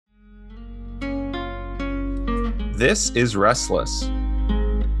This is Restless.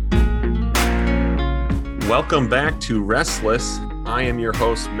 Welcome back to Restless. I am your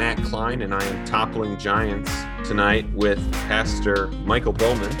host, Matt Klein, and I am toppling giants tonight with Pastor Michael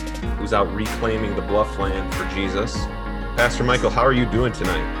Bowman, who's out reclaiming the Bluffland for Jesus. Pastor Michael, how are you doing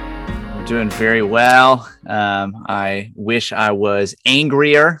tonight? I'm doing very well. I wish I was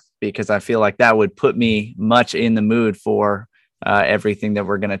angrier because I feel like that would put me much in the mood for everything that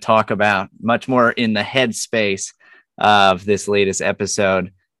we're going to talk about, much more in the headspace of this latest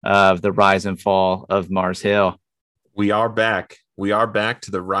episode of the rise and fall of Mars Hill. We are back. We are back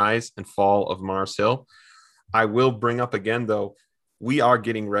to the rise and fall of Mars Hill. I will bring up again, though, we are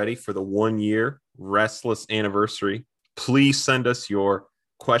getting ready for the 1-year Restless anniversary. Please send us your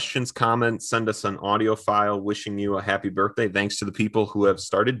questions, comments, send us an audio file wishing you a happy birthday. Thanks to the people who have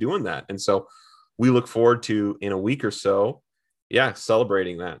started doing that. And so we look forward to, in a week or so,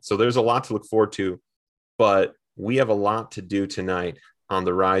 celebrating that. So there's a lot to look forward to, but we have a lot to do tonight on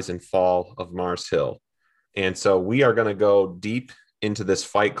the rise and fall of Mars Hill. And so we are going to go deep into this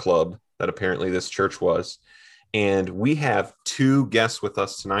fight club that apparently this church was. And we have two guests with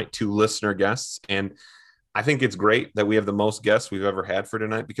us tonight, two listener guests. And I think it's great that we have the most guests we've ever had for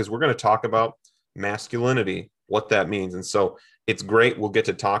tonight because we're going to talk about masculinity, what that means. And so it's great. We'll get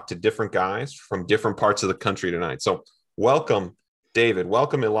to talk to different guys from different parts of the country tonight. So welcome, David.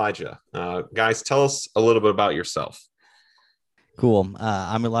 Welcome, Elijah. Guys, tell us a little bit about yourself. Cool.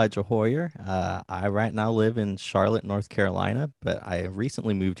 I'm Elijah Hoyer. I right now live in Charlotte, North Carolina, but I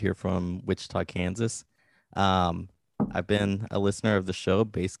recently moved here from Wichita, Kansas. I've been a listener of the show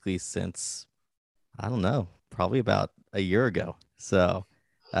basically since, I don't know, probably about a year ago. So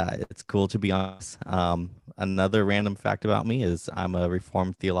it's cool to be honest. Another random fact about me is I'm a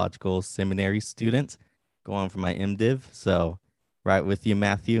Reformed Theological Seminary student going for my MDiv. So right with you,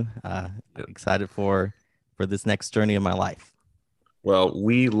 Matthew. Excited for this next journey of my life. Well,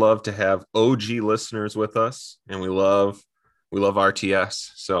 we love to have OG listeners with us, and we love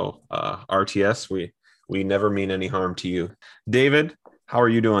RTS. So RTS, we never mean any harm to you. David, how are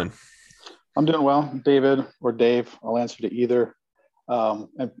you doing? I'm doing well. David or Dave, I'll answer to either,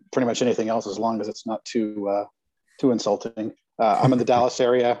 and pretty much anything else as long as it's not too insulting. I'm in the Dallas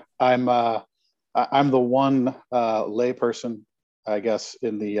area. I'm the one lay person, I guess,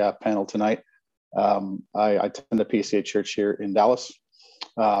 in the panel tonight. I attend a PCA church here in Dallas.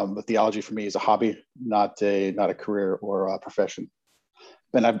 But theology for me is a hobby, not a career or a profession.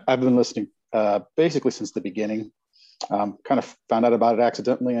 And I've been listening basically since the beginning. Kind of found out about it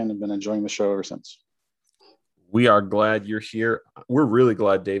accidentally and have been enjoying the show ever since. We are glad you're here. We're really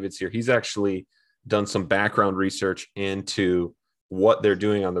glad David's here. He's actually done some background research into what they're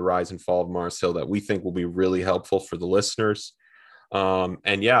doing on the rise and fall of Mars Hill that we think will be really helpful for the listeners.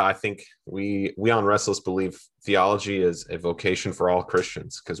 I think we on Restless believe theology is a vocation for all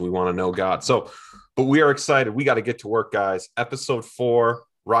Christians because we want to know God. But we are excited. We got to get to work, guys. Episode 4,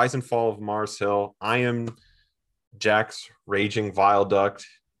 Rise and Fall of Mars Hill. I am Jack's Raging Viaduct.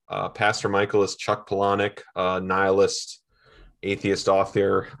 Pastor Michael is Chuck Palahniuk, nihilist, atheist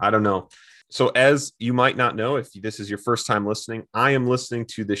author. I don't know. So as you might not know, if this is your first time listening, I am listening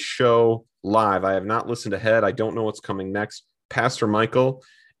to the show live. I have not listened ahead. I don't know what's coming next. Pastor Michael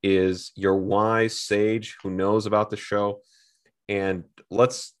is your wise sage who knows about the show. And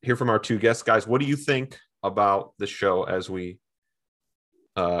let's hear from our two guests. Guys, what do you think about the show as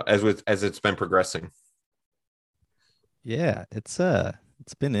it's been progressing? Yeah, it's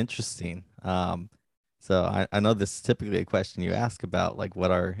been interesting. So I know this is typically a question you ask about, like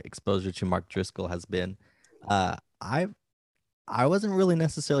what our exposure to Mark Driscoll has been. I wasn't really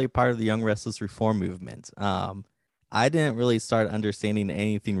necessarily part of the Young Restless Reform movement. I didn't really start understanding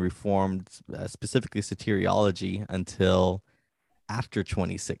anything Reformed, specifically soteriology, until after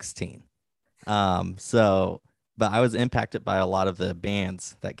 2016. But I was impacted by a lot of the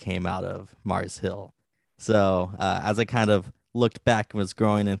bands that came out of Mars Hill. So as I kind of looked back and was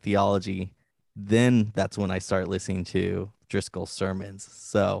growing in theology, then that's when I started listening to Driscoll's sermons.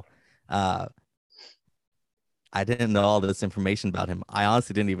 So I didn't know all this information about him. I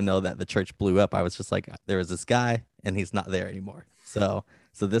honestly didn't even know that the church blew up. I was just like, there was this guy and he's not there anymore. So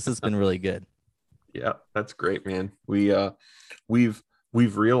this has been really good. Yeah, that's great, man. We've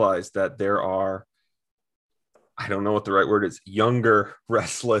realized that there are, I don't know what the right word is, younger,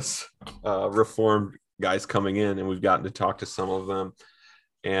 restless, Reformed guys coming in, and we've gotten to talk to some of them.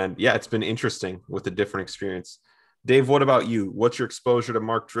 And yeah, it's been interesting with a different experience. Dave, what about you? What's your exposure to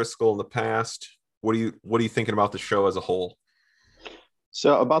Mark Driscoll in the past? What are you thinking about the show as a whole?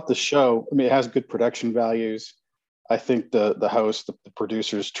 So about the show, I mean, it has good production values. I think the host, the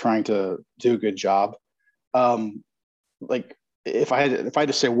producers trying to do a good job. like if I had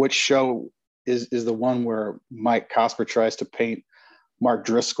to say which show is the one where Mike Cosper tries to paint Mark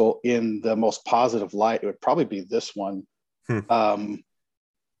Driscoll in the most positive light, it would probably be this one. Although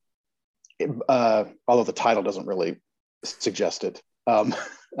the title doesn't really suggest it.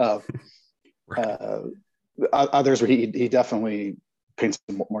 Others where he definitely paints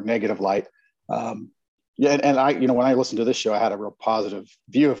a more negative light. And I, when I listened to this show, I had a real positive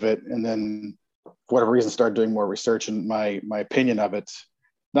view of it, and then for whatever reason started doing more research, and my opinion of it,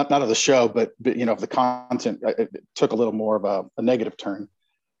 not of the show, but of the content, it took a little more of a negative turn.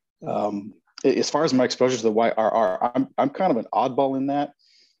 As far as my exposure to the YRR, I'm kind of an oddball in that.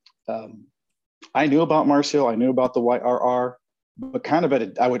 I knew about Mars Hill, I knew about the YRR, but kind of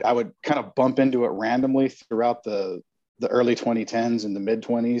I would kind of bump into it randomly throughout the early 2010s and the mid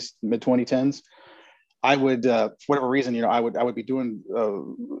 2010s. I would, for whatever reason, I would be doing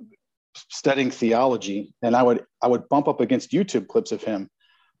studying theology, and I would bump up against YouTube clips of him.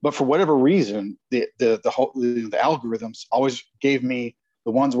 But for whatever reason, the algorithms always gave me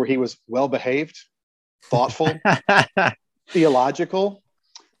the ones where he was well behaved, thoughtful, theological.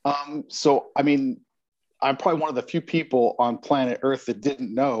 So I mean, I'm probably one of the few people on planet Earth that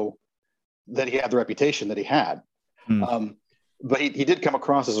didn't know that he had the reputation that he had. But he did come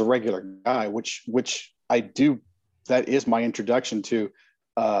across as a regular guy, which I do. That is my introduction to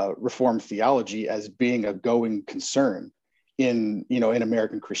Reformed theology as being a going concern in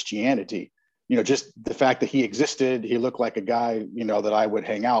American Christianity. Just the fact that he existed, he looked like a guy, that I would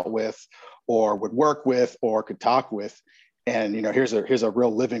hang out with or would work with or could talk with. And, here's a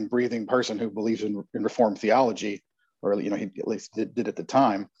real living, breathing person who believes in Reformed theology, or, he at least did at the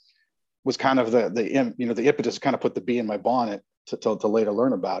time, was kind of the impetus to kind of put the bee in my bonnet to later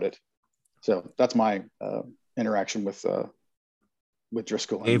learn about it. So that's my interaction with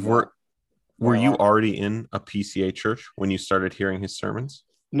Driscoll. Dave, were you already in a PCA church when you started hearing his sermons?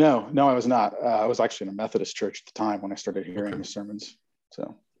 No, I was not. I was actually in a Methodist church at the time when I started hearing his sermons.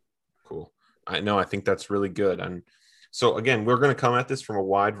 So cool. I think that's really good. And so again, we're going to come at this from a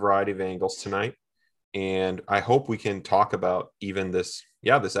wide variety of angles tonight. And I hope we can talk about even this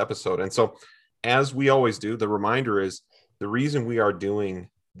episode. And so as we always do, the reminder is the reason we are doing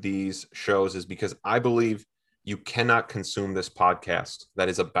these shows is because I believe you cannot consume this podcast that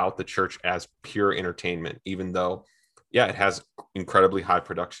is about the church as pure entertainment, even though, it has incredibly high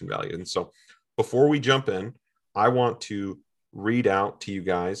production value. And so before we jump in, I want to read out to you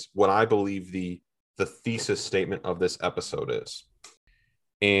guys what I believe the thesis statement of this episode is.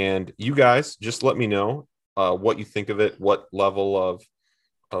 And you guys just let me know what you think of it, what level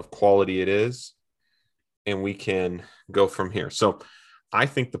of quality it is, and we can go from here. So I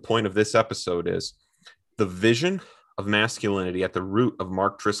think the point of this episode is the vision of masculinity at the root of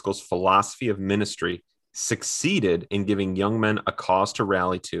Mark Driscoll's philosophy of ministry succeeded in giving young men a cause to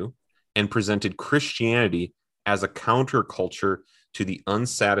rally to and presented Christianity as a counterculture to the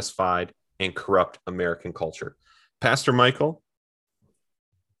unsatisfied and corrupt American culture. Pastor Michael,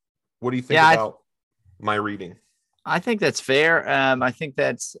 what do you think about my reading? I think that's fair. I think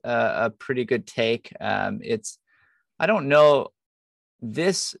that's a pretty good take. I don't know,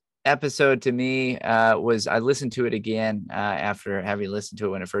 this episode to me I listened to it again after having listened to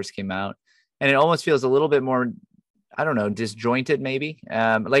it when it first came out, and it almost feels a little bit more, I don't know, disjointed maybe.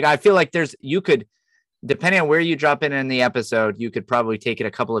 I feel like you could, depending on where you drop in the episode, you could probably take it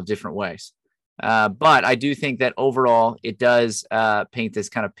a couple of different ways. But I do think that overall it does paint this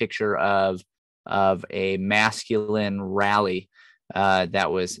kind of picture of a masculine rally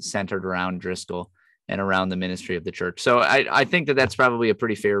that was centered around Driscoll and around the ministry of the church. So I think that that's probably a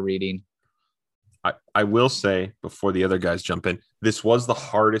pretty fair reading. I will say, before the other guys jump in, this was the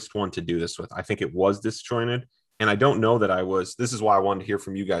hardest one to do this with. I think it was disjointed. And I don't know that this is why I wanted to hear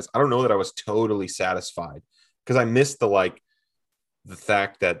from you guys. I don't know that I was totally satisfied, because I missed the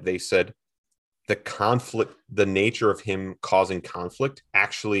fact that they said the conflict, the nature of him causing conflict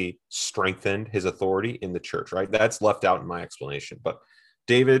actually strengthened his authority in the church, right? That's left out in my explanation. But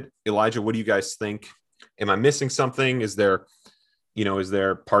David, Elijah, what do you guys think? Am I missing something? Is there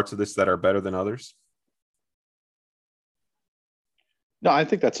parts of this that are better than others? No, I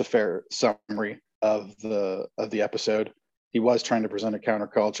think that's a fair summary of the episode. He was trying to present a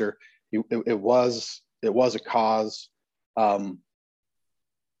counterculture. It was a cause.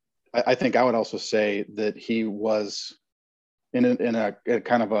 I think I would also say that he was in a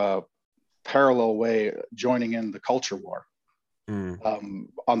kind of a parallel way joining in the culture war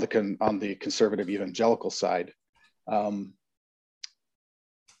on the conservative evangelical side. That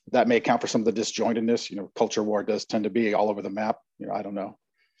may account for some of the disjointedness. Culture war does tend to be all over the map. I don't know.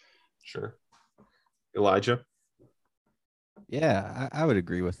 Sure. Elijah? Yeah, I would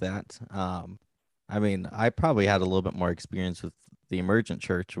agree with that. I mean, I probably had a little bit more experience with the emergent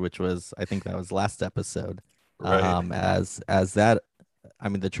church, which was, I think that was last episode. Right. As that, I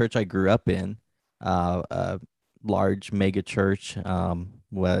mean, the church I grew up in, a large mega church,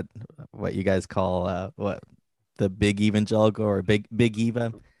 what you guys call what the big evangelical or big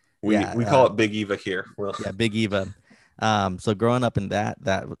Eva, yeah, We call it Big Eva here. Well, yeah, big Eva. So growing up in that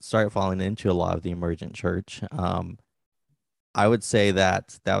started falling into a lot of the emergent church. I would say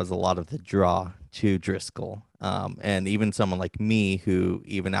that that was a lot of the draw to Driscoll. And even someone like me, who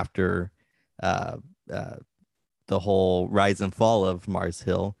even after uh, uh, the whole rise and fall of Mars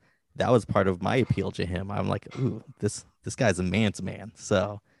Hill, that was part of my appeal to him. I'm like, ooh, this guy's a man's man.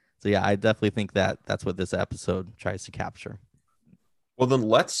 So yeah, I definitely think that that's what this episode tries to capture. well, then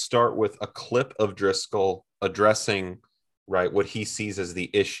let's start with a clip of Driscoll addressing right what he sees as the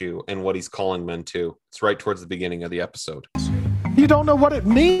issue and what he's calling men to. It's right towards the beginning of the episode. You don't know what it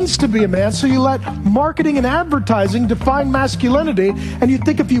means to be a man, so you let marketing and advertising define masculinity, and you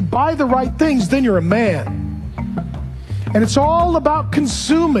think if you buy the right things, then you're a man. And it's all about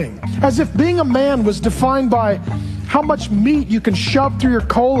consuming, as if being a man was defined by how much meat you can shove through your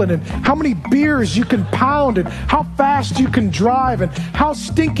colon, and how many beers you can pound, and how fast you can drive, and how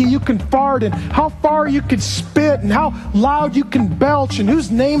stinky you can fart, and how far you can spit, and how loud you can belch, and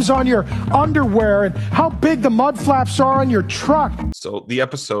whose name's on your underwear, and how big the mud flaps are on your truck. So the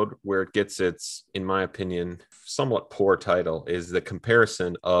episode where it gets its, in my opinion, somewhat poor title is the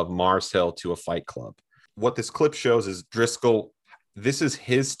comparison of Mars Hill to a fight club. What this clip shows is Driscoll, this is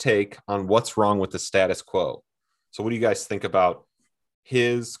his take on what's wrong with the status quo. So what do you guys think about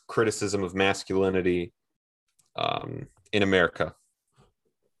his criticism of masculinity in America?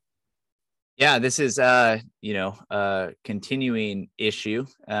 Yeah, this is you know, a continuing issue.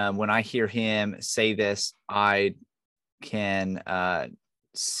 When I hear him say this, I can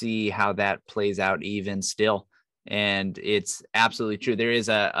see how that plays out even still. And it's absolutely true. There is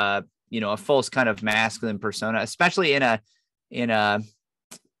a you know, a false kind of masculine persona, especially in a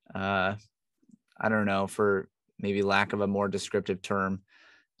I don't know, for maybe lack of a more descriptive term,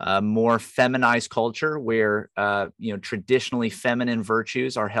 more feminized culture where, you know, traditionally feminine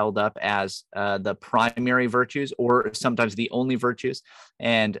virtues are held up as the primary virtues or sometimes the only virtues.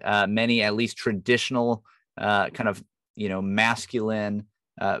 And many, at least traditional kind of, you know, masculine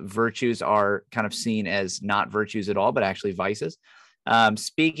virtues are kind of seen as not virtues at all, but actually vices.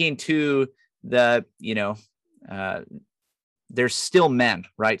 Speaking to the, you know, there's still men,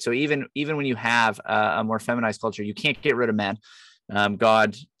 right? So even when you have a more feminized culture, you can't get rid of men.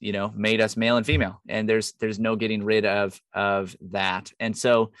 God, you know, made us male and female, and there's no getting rid of that. And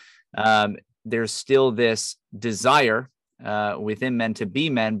so there's still this desire within men to be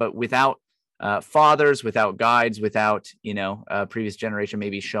men, but without fathers, without guides, without, you know, a previous generation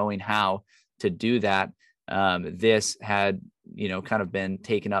maybe showing how to do that. This had, you know, kind of been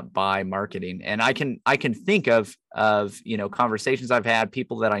taken up by marketing. And I can think of, you know, conversations I've had,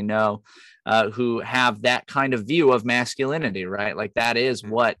 people that I know who have that kind of view of masculinity, right? Like that is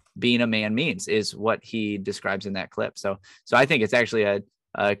what being a man means, is what he describes in that clip. So I think it's actually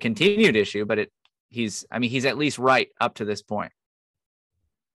a continued issue, but he's at least right up to this point.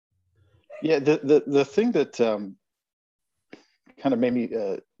 Yeah, the thing that kind of made me,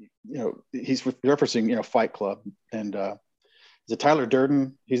 you know, he's referencing, you know, Fight Club, and is it Tyler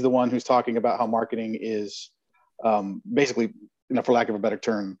Durden? He's the one who's talking about how marketing is basically, you know, for lack of a better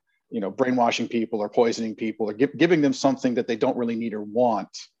term, you know, brainwashing people or poisoning people or giving them something that they don't really need or want.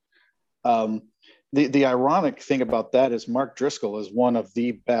 The ironic thing about that is Mark Driscoll is one of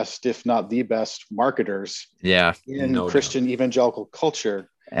the best, if not the best, marketers in Christian evangelical culture.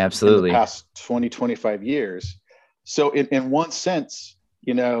 Absolutely. In the past 20, 25 years. So in one sense,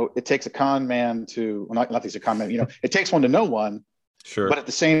 you know, it takes a con man to, well, not he's a con man, you know, it takes one to know one. Sure. But at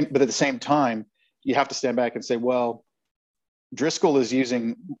the same time, you have to stand back and say, well, Driscoll is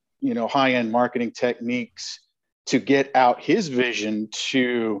using, you know, high-end marketing techniques to get out his vision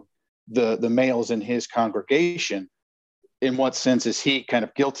to the males in his congregation. In what sense is he kind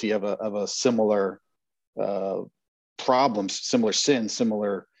of guilty of a similar problems, similar sins,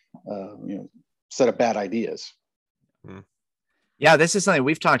 similar you know, set of bad ideas? Yeah, this is something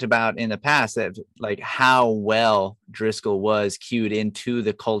we've talked about in the past, that like how well Driscoll was cued into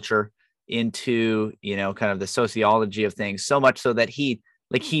the culture, into, you know, kind of the sociology of things, so much so that he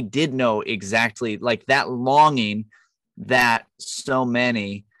did know exactly like that longing that so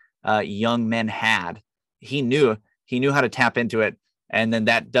many young men had. He knew how to tap into it. And then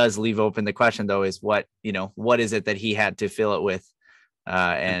that does leave open the question, though, is what is it that he had to fill it with?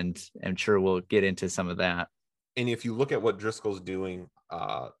 And I'm sure we'll get into some of that. And if you look at what Driscoll's doing,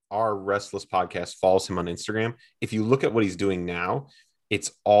 our Restless podcast follows him on Instagram. If you look at what he's doing now,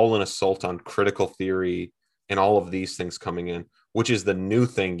 it's all an assault on critical theory and all of these things coming in, which is the new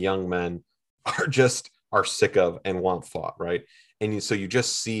thing young men are sick of and want fought, right? And so you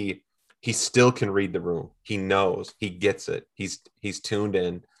just see he still can read the room. He knows, he gets it. He's tuned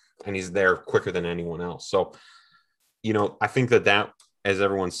in, and he's there quicker than anyone else. So, I think that, as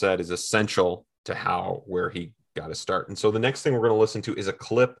everyone said, is essential to where he got to start. And so the next thing we're going to listen to is a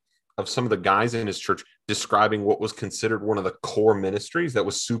clip of some of the guys in his church describing what was considered one of the core ministries that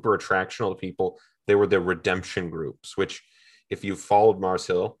was super attractional to people. They were the redemption groups, which if you followed Mars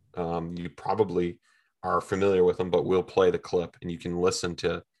Hill, you probably are familiar with them, but we'll play the clip and you can listen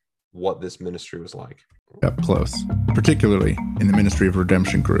to what this ministry was like. Up close, particularly in the ministry of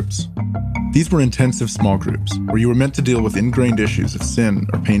redemption groups. These were intensive small groups where you were meant to deal with ingrained issues of sin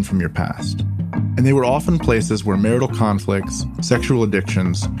or pain from your past. And they were often places where marital conflicts, sexual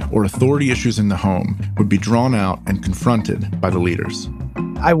addictions, or authority issues in the home would be drawn out and confronted by the leaders.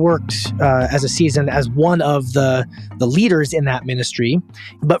 I worked as a season as one of the leaders in that ministry,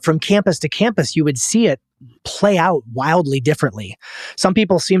 but from campus to campus, you would see it play out wildly differently. Some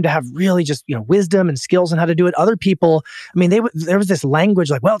people seem to have really just, wisdom and skills on how to do it. Other people, there was this language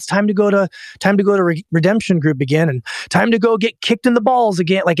like, well, it's time to go to redemption group again, and time to go get kicked in the balls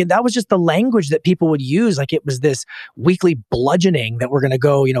again. Like, that was just the language that people would use. Like, it was this weekly bludgeoning that we're going to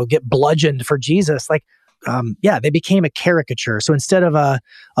go, get bludgeoned for Jesus. Like, they became a caricature. So instead of a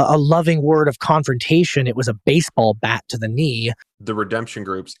loving word of confrontation, it was a baseball bat to the knee. The redemption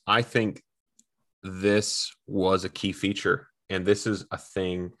groups, I think this was a key feature. And this is a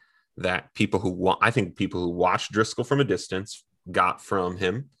thing that people who watched Driscoll from a distance got from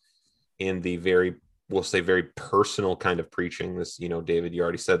him in the very personal kind of preaching. This, David, you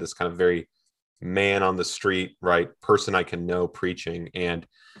already said, this kind of very man on the street, right? Person I can know preaching. And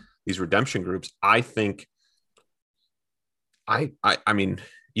these redemption groups, I think, I mean,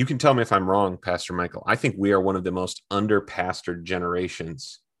 you can tell me if I'm wrong, Pastor Michael. I think we are one of the most under-pastored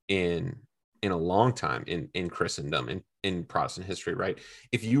generations in a long time in Christendom, in Protestant history, right?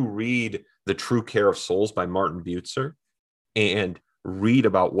 If you read The True Care of Souls by Martin Butzer and read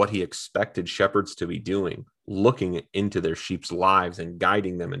about what he expected shepherds to be doing, looking into their sheep's lives and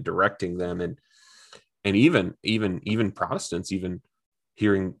guiding them and directing them, and even Protestants, even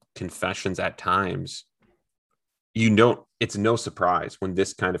hearing confessions at times, it's no surprise when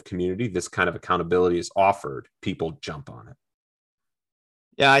this kind of community, this kind of accountability is offered, people jump on it.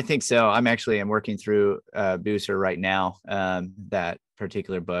 Yeah, I think so. I'm working through Booster right now, that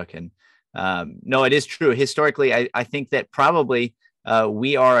particular book. And no, it is true. Historically, I think that probably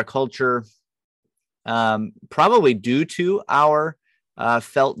we are a culture, probably due to our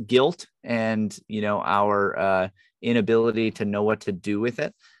felt guilt and, our inability to know what to do with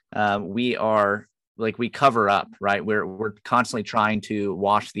it. We are we cover up, right? We're constantly trying to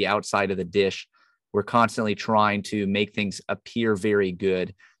wash the outside of the dish. We're constantly trying to make things appear very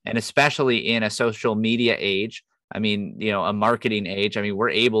good. And especially in a social media age, a marketing age, we're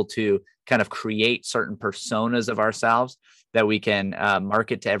able to kind of create certain personas of ourselves that we can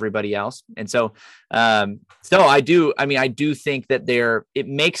market to everybody else. And so I do think that it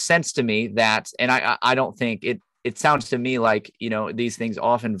makes sense to me that, and I don't think it sounds to me like, these things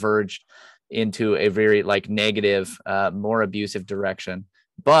often verged into a very negative, more abusive direction.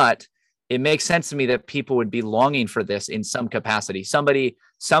 But it makes sense to me that people would be longing for this in some capacity. Somebody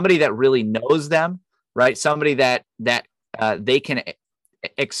that really knows them, right? Somebody that they can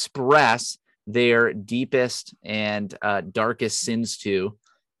express their deepest and darkest sins to,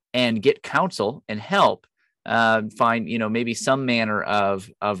 and get counsel and help, find maybe some manner of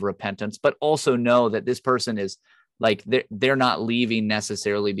repentance, but also know that this person is they're not leaving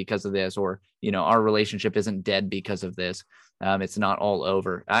necessarily because of this, or our relationship isn't dead because of this. It's not all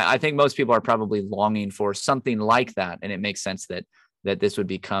over. I think most people are probably longing for something like that, and it makes sense that this would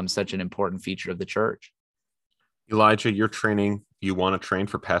become such an important feature of the church. Elijah, you want to train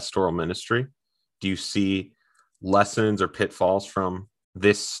for pastoral ministry. Do you see lessons or pitfalls from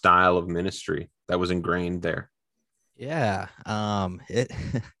this style of ministry that was ingrained there? Yeah,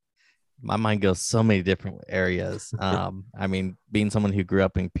 my mind goes so many different areas. Being someone who grew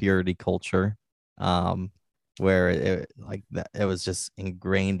up in purity culture, where it was just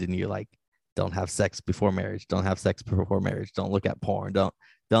ingrained in you, don't have sex before marriage, don't look at porn,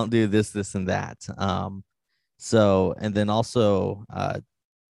 don't do this and that. So, and then also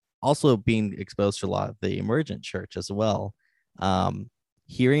being exposed to a lot of the emergent church as well.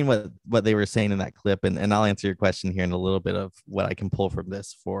 Hearing what they were saying in that clip, and I'll answer your question here in a little bit of what I can pull from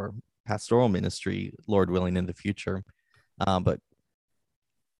this for pastoral ministry, Lord willing, in the future. But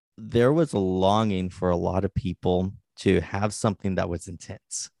there was a longing for a lot of people to have something that was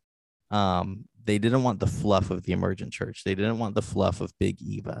intense. They didn't want the fluff of the emergent church. They didn't want the fluff of Big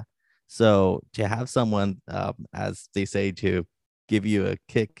Eva. So to have someone, as they say, to give you a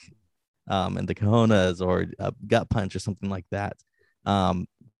kick in the cojones or a gut punch or something like that,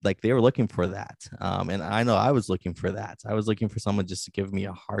 like they were looking for that. And I know I was looking for that. I was looking for someone just to give me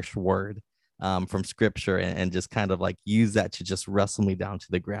a harsh word from scripture and just kind of like use that to just wrestle me down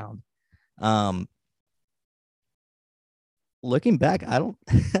to the ground. Looking back, I don't,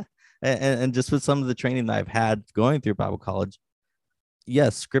 and just with some of the training that I've had going through Bible college,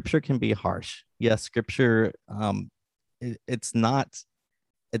 yes, scripture can be harsh. Yes, scripture, it's not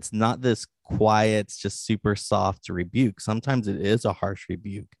this quiet, just super soft rebuke. Sometimes it is a harsh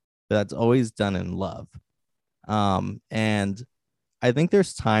rebuke, but that's always done in love. And I think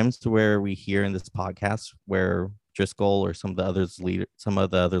there's times to where we hear in this podcast where Driscoll or some of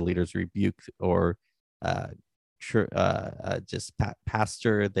the other leaders rebuke or just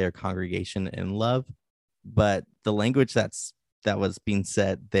pastor their congregation in love. But the language that was being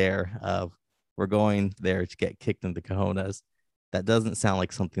said there of we're going there to get kicked in the cojones, that doesn't sound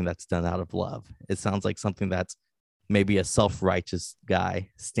like something that's done out of love. It sounds like something that's maybe a self-righteous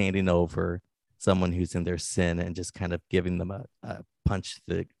guy standing over someone who's in their sin and just kind of giving them a punch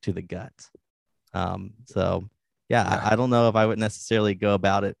to the gut. So yeah, I don't know if I would necessarily go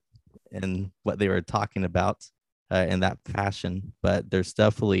about it in what they were talking about in that fashion, but there's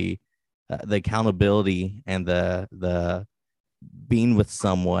definitely the accountability and the being with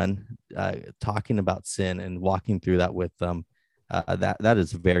someone, talking about sin and walking through that with them. That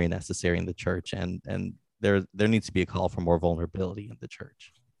is very necessary in the church, and there needs to be a call for more vulnerability in the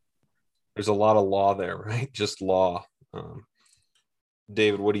church. There's a lot of law there, right? Just law.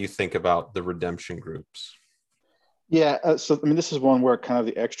 David, what do you think about the redemption groups? Yeah, so I mean, this is one where kind of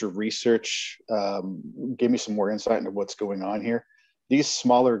the extra research gave me some more insight into what's going on here. These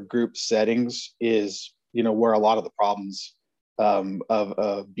smaller group settings is, where a lot of the problems of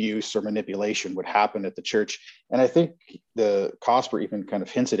abuse or manipulation would happen at the church. And I think the Cosper even kind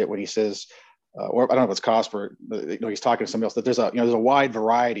of hints at it when he says, or I don't know if it's Cosper, but, he's talking to somebody else, that there's a wide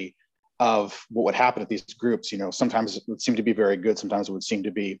variety of what would happen at these groups. Sometimes it would seem to be very good, sometimes it would seem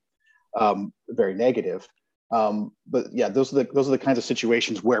to be very negative. But yeah, those are the kinds of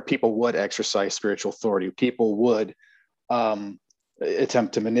situations where people would exercise spiritual authority. People would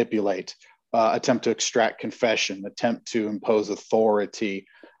attempt to manipulate, attempt to extract confession, attempt to impose authority,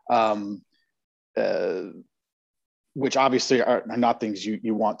 which obviously are not things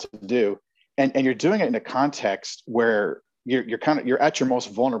you want to do. And you're doing it in a context where you're at your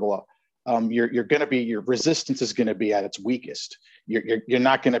most vulnerable. Your resistance is going to be at its weakest. You're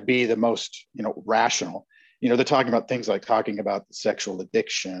not going to be the most rational. They're talking about things like talking about sexual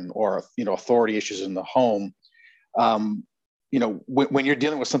addiction or authority issues in the home. When you're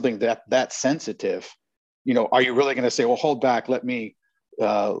dealing with something that sensitive, are you really going to say, well, hold back, let me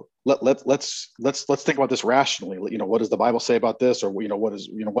let's think about this rationally. What does the Bible say about this, or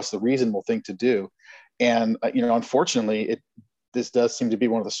what's the reasonable thing to do? And unfortunately, this does seem to be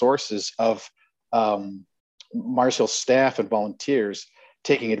one of the sources of Mars Hill staff and volunteers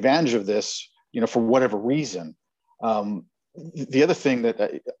taking advantage of this, for whatever reason. The other thing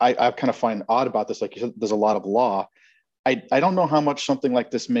that I kind of find odd about this, like you said, there's a lot of law. I don't know how much something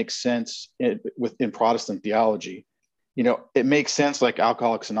like this makes sense in Protestant theology. It makes sense like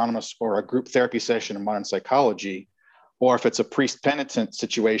Alcoholics Anonymous or a group therapy session in modern psychology, or if it's a priest penitent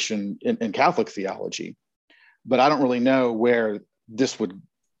situation in Catholic theology. But I don't really know where this would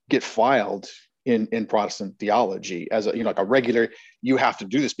get filed in Protestant theology as like a regular, you have to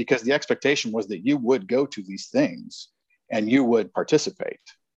do this, because the expectation was that you would go to these things and you would participate.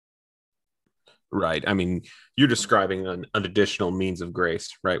 Right. I mean, you're describing an additional means of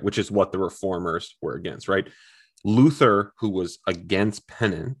grace, right? Which is what the reformers were against, right? Luther, who was against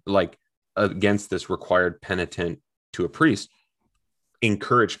against this required penitent to a priest,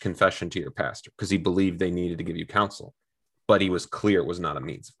 encouraged confession to your pastor because he believed they needed to give you counsel. But he was clear it was not a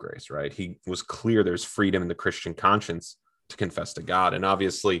means of grace, right? He was clear there's freedom in the Christian conscience to confess to God. And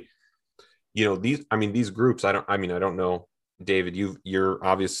obviously, these groups, I don't know, David, you're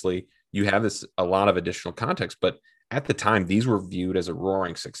obviously, you have a lot of additional context, but at the time, these were viewed as a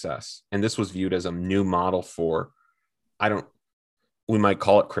roaring success. And this was viewed as a new model for, we might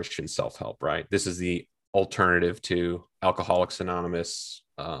call it Christian self-help, right? This is the alternative to Alcoholics Anonymous.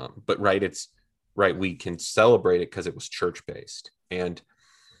 But we can celebrate it because it was church-based. And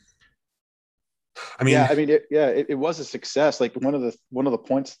I mean, yeah, I mean, it was a success. Like one of the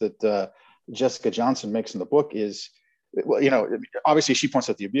points that Jessica Johnson makes in the book is, well, obviously she points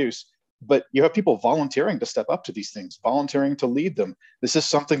out the abuse, but you have people volunteering to step up to these things, volunteering to lead them. This is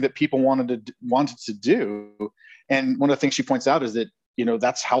something that people wanted to do, and one of the things she points out is that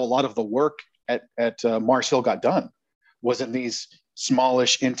that's how a lot of the work at Mars Hill got done, was in these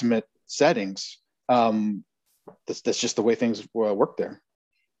smallish, intimate settings. That's just the way things work there.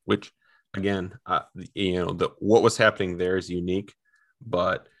 Which, again, what was happening there is unique,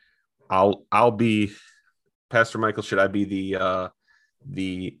 but I'll be Pastor Michael. Should I be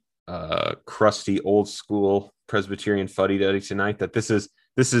the crusty old school Presbyterian fuddy-duddy tonight? That this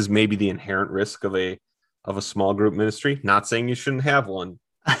is maybe the inherent risk of a small group ministry. Not saying you shouldn't have one,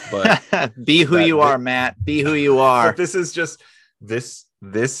 but be who you are, Matt. Be who you are. But this is just this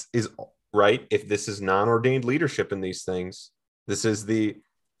is right. If this is non-ordained leadership in these things, this is the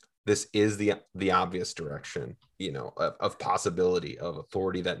obvious direction, of possibility of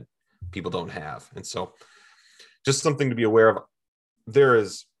authority that people don't have. And so just something to be aware of. There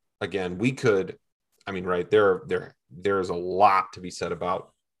is, again, there is a lot to be said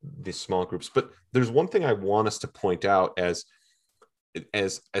about these small groups, but there's one thing I want us to point out as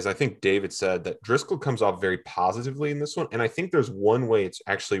I think David said, that Driscoll comes off very positively in this one. And I think there's one way it's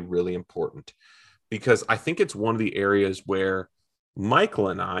actually really important, because I think it's one of the areas where Michael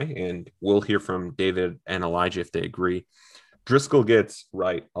and I, and we'll hear from David and Elijah if they agree, Driscoll gets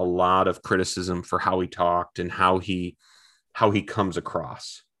a lot of criticism for how he talked and how he comes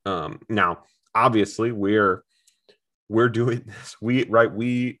across. Now, obviously, we're doing this.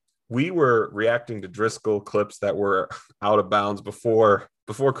 We were reacting to Driscoll clips that were out of bounds before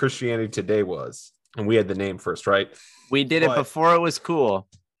Christianity Today was, and we had the name first, right? We did it before it was cool.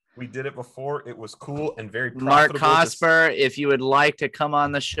 We did it before it was cool and very profitable. Mark Cosper, if you would like to come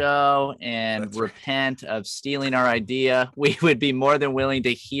on the show and repent of stealing our idea, we would be more than willing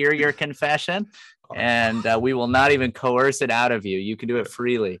to hear your confession, and we will not even coerce it out of you. You can do it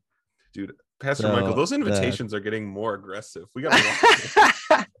freely. Dude, Pastor Michael, those invitations are getting more aggressive. We got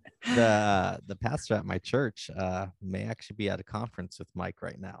the pastor at my church may actually be at a conference with Mike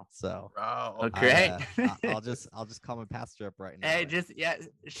right now. So okay, I'll just call my pastor up right now. Hey,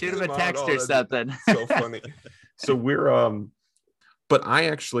 shoot him a text or something. So funny. So we're but I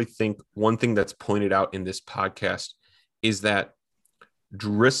actually think one thing that's pointed out in this podcast is that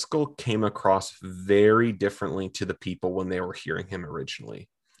Driscoll came across very differently to the people when they were hearing him originally.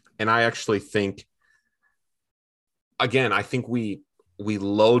 And I actually think, again, we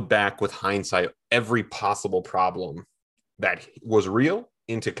load back with hindsight every possible problem that was real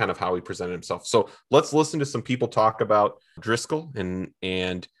into kind of how he presented himself. So let's listen to some people talk about Driscoll and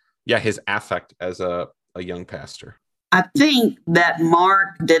his affect as a young pastor. I think that Mark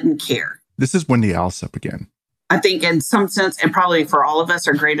didn't care. This is Wendy Alsop again. I think in some sense, and probably for all of us,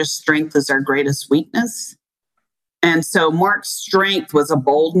 our greatest strength is our greatest weakness. And so Mark's strength was a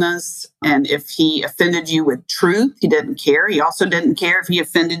boldness. And if he offended you with truth, he didn't care. He also didn't care if he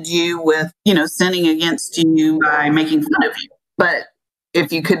offended you with, sinning against you by making fun of you. But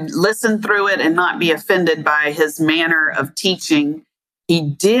if you could listen through it and not be offended by his manner of teaching, he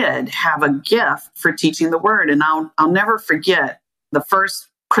did have a gift for teaching the word. And I'll never forget the first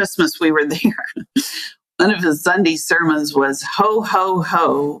Christmas we were there. One of his Sunday sermons was, ho, ho,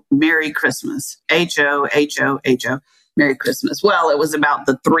 ho, Merry Christmas. H-O, H-O, H-O, Merry Christmas. Well, it was about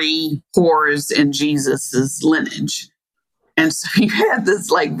the three whores in Jesus's lineage. And so he had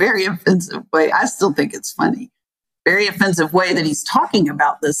this very offensive way. I still think it's funny. Very offensive way that he's talking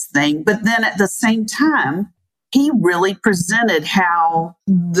about this thing. But then at the same time, he really presented how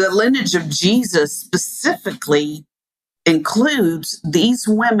the lineage of Jesus specifically includes these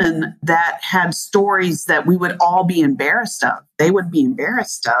women that had stories that we would all be embarrassed of. They would be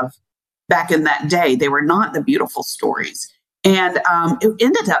embarrassed of back in that day. They were not the beautiful stories. And it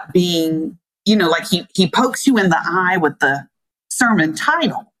ended up being, he pokes you in the eye with the sermon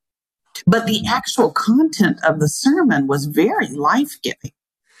title, but the actual content of the sermon was very life-giving.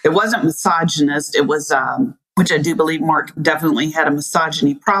 It wasn't misogynist. It was, which I do believe Mark definitely had a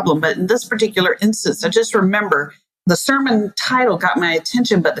misogyny problem. But in this particular instance, I just remember the sermon title got my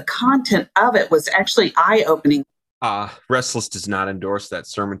attention, but the content of it was actually eye-opening. Restless does not endorse that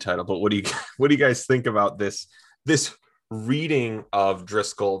sermon title, but what do you guys think about this reading of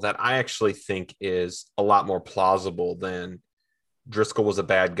Driscoll that I actually think is a lot more plausible than Driscoll was a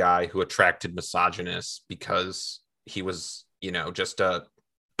bad guy who attracted misogynists because he was, just a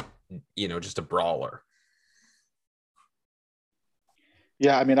brawler?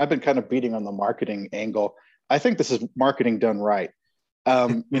 Yeah, I've been kind of beating on the marketing angle. I think this is marketing done right.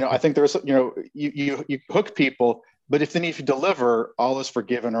 I think there's, you hook people, but if you deliver all is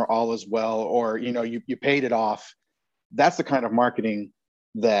forgiven or all is well, or, you paid it off, that's the kind of marketing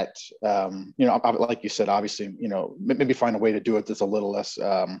that, like you said, obviously, maybe find a way to do it that's a little less,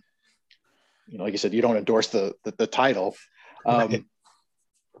 like you said, you don't endorse the title. Right.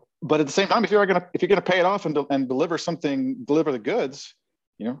 But at the same time, if you're gonna pay it off and deliver the goods,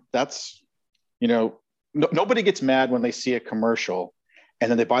 that's, nobody gets mad when they see a commercial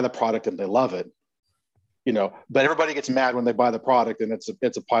and then they buy the product and they love it, but everybody gets mad when they buy the product and it's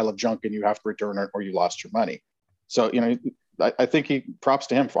a pile of junk and you have to return it or you lost your money. So, I think props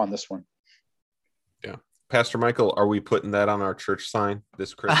to him on this one. Yeah. Pastor Michael, are we putting that on our church sign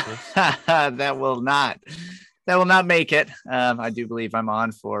this Christmas? That will not make it. I do believe I'm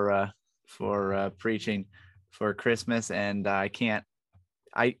on for preaching for Christmas, and I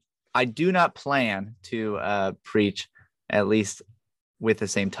do not plan to preach, at least with the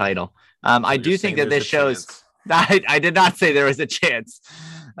same title. I do think that this shows. I did not say there was a chance.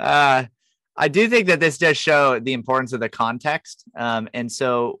 I do think that this does show the importance of the context. And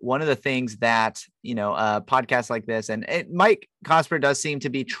so one of the things that, podcasts like this, and Mike Cosper does seem to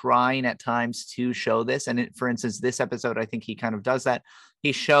be trying at times to show this. And for instance, this episode, I think he kind of does that.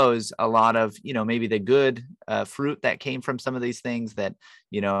 He shows a lot of, maybe the good fruit that came from some of these things that,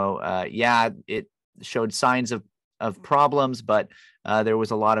 it showed signs of problems, but there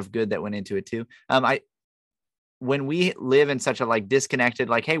was a lot of good that went into it too. When we live in such a disconnected,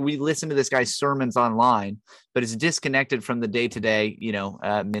 hey, we listen to this guy's sermons online, but it's disconnected from the day-to-day,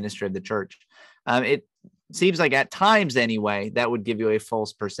 ministry of the church. It seems like at times anyway, that would give you a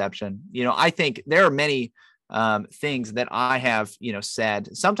false perception. I think there are many things that I have,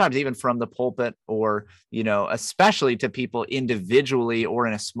 said, sometimes even from the pulpit or, especially to people individually or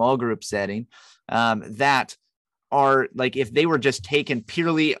in a small group setting, that are if they were just taken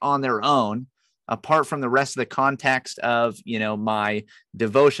purely on their own, apart from the rest of the context of, my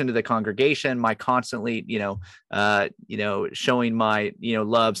devotion to the congregation, my constantly, showing my,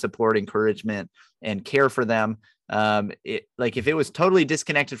 love, support, encouragement, and care for them. If it was totally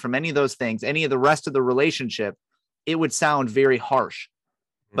disconnected from any of those things, any of the rest of the relationship, it would sound very harsh.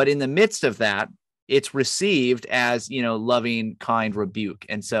 But in the midst of that, it's received as, loving, kind rebuke.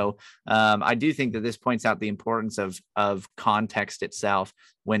 And so I do think that this points out the importance of context itself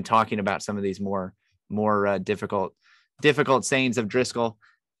when talking about some of these more difficult sayings of Driscoll.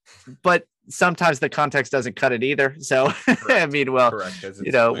 But sometimes the context doesn't cut it either. So, I mean, well,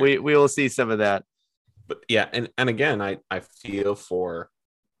 we will see some of that. But yeah, and again, I feel for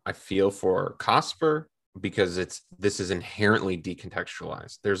Cosper, because this is inherently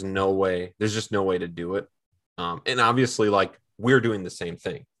decontextualized. There's just no way to do it. And obviously, we're doing the same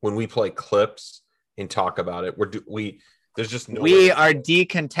thing when we play clips and talk about it. There's just no. We are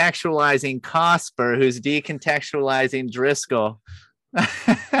decontextualizing Cosper, who's decontextualizing Driscoll.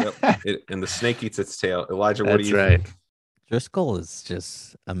 Yep. And the snake eats its tail. Elijah, what do you think? Driscoll is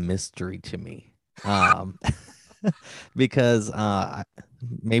just a mystery to me. Because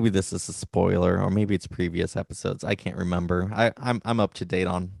maybe this is a spoiler, or maybe it's previous episodes. I can't remember. I'm up to date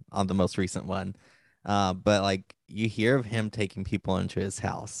on the most recent one. But you hear of him taking people into his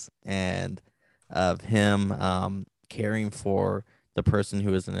house and of him caring for the person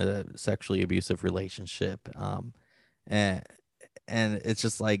who is in a sexually abusive relationship. And it's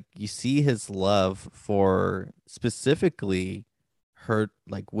just you see his love for specifically hurt,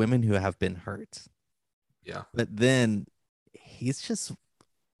 women who have been hurt. Yeah. But then he's just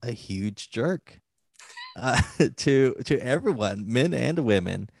a huge jerk to everyone, men and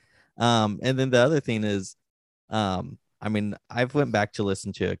women. And then the other thing is, I've went back to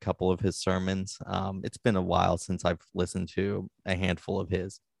listen to a couple of his sermons. It's been a while since I've listened to a handful of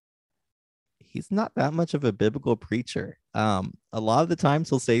his. He's not that much of a biblical preacher. A lot of the times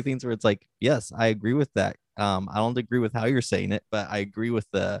he'll say things where it's yes, I agree with that. I don't agree with how you're saying it, but I agree with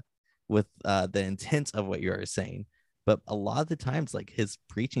the intent of what you are saying. But a lot of the times, his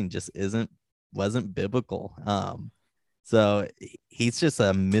preaching just wasn't biblical. So he's just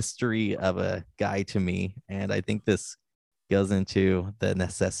a mystery of a guy to me. And I think this goes into the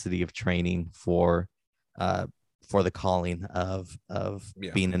necessity of training for the calling of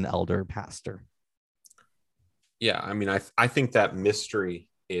being an elder pastor. Yeah. I think that mystery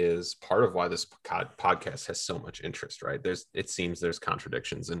is part of why this podcast has so much interest, right? It seems there's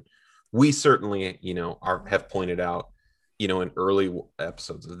contradictions, and we certainly, have pointed out, in early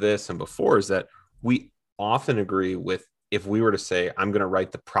episodes of this and before, is that we often agree with, if we were to say, I'm going to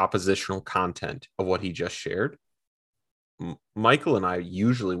write the propositional content of what he just shared, Michael and I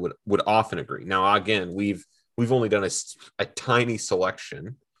usually would often agree. Now, again, we've we've only done a tiny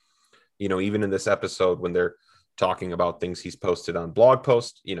selection, even in this episode when they're talking about things he's posted on blog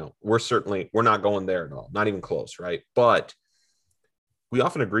posts, we're not going there at all, not even close, right? But we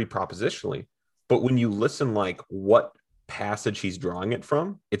often agree propositionally, but when you listen, like what passage he's drawing it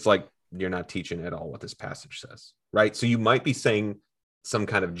from, it's like you're not teaching at all what this passage says, right? So you might be saying some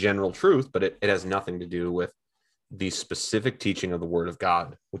kind of general truth, but it has nothing to do with the specific teaching of the word of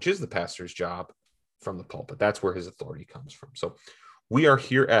God, which is the pastor's job from the pulpit. That's where his authority comes from. So we are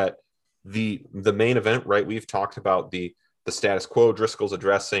here at the main event, right? We've talked about the status quo Driscoll's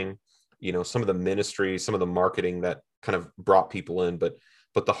addressing, some of the ministry, some of the marketing that kind of brought people in, but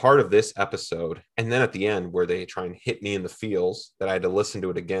the heart of this episode, and then at the end where they try and hit me in the feels that I had to listen to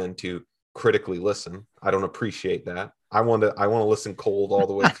it again to critically listen. I don't appreciate that. I want to listen cold all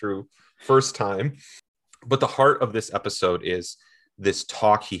the way through first time. But the heart of this episode is this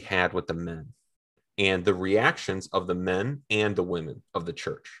talk he had with the men and the reactions of the men and the women of the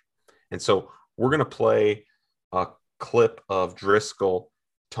church. And so we're going to play a clip of Driscoll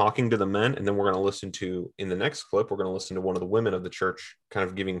talking to the men, and then we're going to listen to, in the next clip, we're going to listen to one of the women of the church kind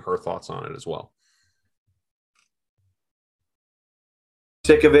of giving her thoughts on it as well.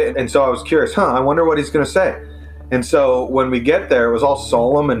 Sick of it, and so I was curious, I wonder what he's going to say. And so when we get there, it was all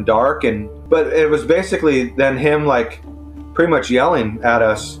solemn and dark, but it was basically then him like pretty much yelling at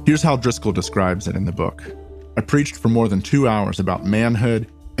us. Here's how Driscoll describes it in the book. I preached for more than 2 hours about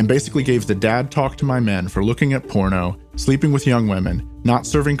manhood and basically gave the dad talk to my men for looking at porno, sleeping with young women, not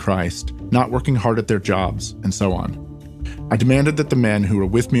serving Christ, not working hard at their jobs, and so on. I demanded that the men who were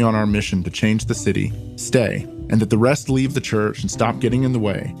with me on our mission to change the city stay, and that the rest leave the church and stop getting in the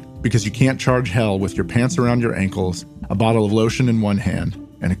way, because you can't charge hell with your pants around your ankles, a bottle of lotion in one hand,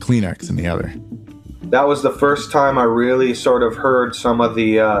 and a Kleenex in the other. That was the first time I really sort of heard some of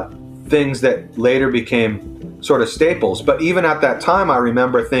the things that later became sort of staples. But even at that time, I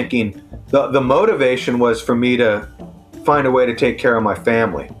remember thinking the motivation was for me to find a way to take care of my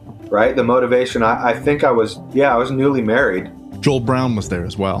family, right? The motivation, I think I was newly married. Joel Brown was there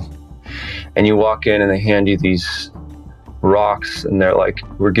as well. And you walk in and they hand you these rocks and they're like,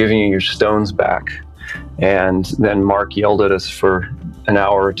 we're giving you your stones back. And then Mark yelled at us for an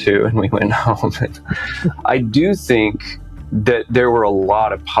hour or two and we went home. I do think that there were a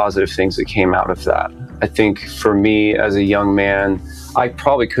lot of positive things that came out of that. I think for me as a young man, I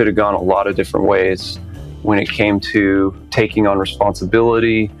probably could have gone a lot of different ways when it came to taking on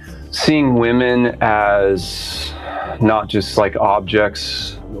responsibility, seeing women as not just like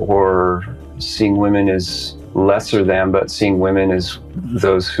objects or seeing women as lesser than, but seeing women as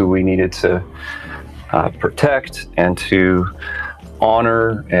those who we needed to protect and to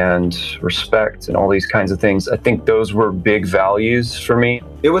honor and respect and all these kinds of things. I think those were big values for me.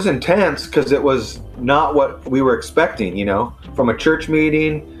 It was intense because it was not what we were expecting, from a church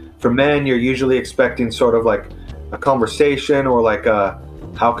meeting. For men, you're usually expecting sort of like a conversation or like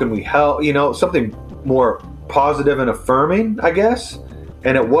how can we help, something more positive and affirming, I guess.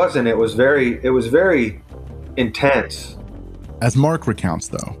 And it wasn't. It was very intense. As Mark recounts,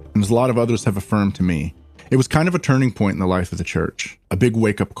 though, and as a lot of others have affirmed to me, it was kind of a turning point in the life of the church, a big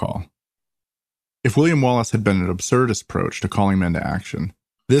wake-up call. If William Wallace had been an absurdist approach to calling men to action,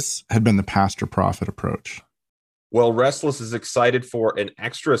 this had been the pastor-prophet approach. Well, Restless is excited for an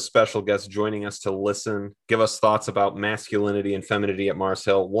extra special guest joining us to listen, give us thoughts about masculinity and femininity at Mars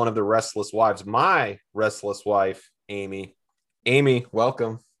Hill, one of the Restless wives, my Restless wife, Amy. Amy,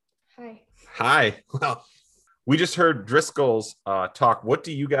 welcome. Hi. Hi. Well, we just heard Driscoll's talk.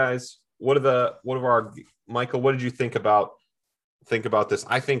 Michael, what did you think about this?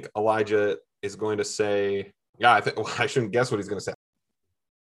 I think Elijah is going to say, I shouldn't guess what he's going to say.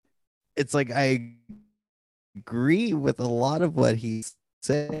 It's like I agree with a lot of what he's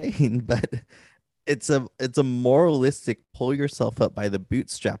saying, but it's a moralistic pull yourself up by the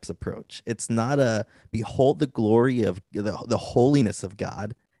bootstraps approach. It's not a behold the glory of the holiness of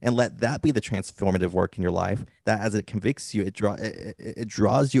God and let that be the transformative work in your life, that as it convicts you, it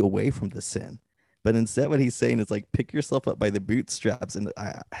draws you away from the sin. But instead what he's saying is like pick yourself up by the bootstraps,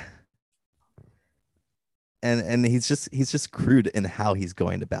 and he's just crude in how he's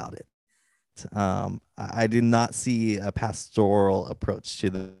going about it. I do not see a pastoral approach to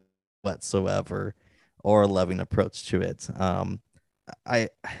the whatsoever or a loving approach to it. I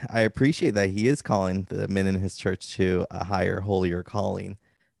appreciate that he is calling the men in his church to a higher, holier calling,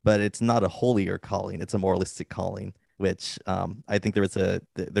 but it's not a holier calling. It's a moralistic calling, which I think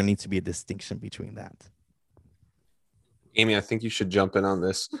there needs to be a distinction between that. Amy, I think you should jump in on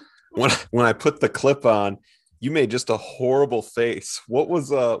this. When I put the clip on, you made just a horrible face. What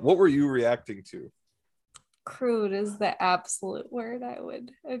were you reacting to? Crude is the absolute word I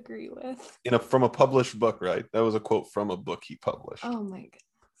would agree with. From a published book, right? That was a quote from a book he published. Oh my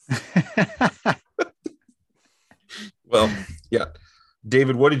goodness. Well, yeah.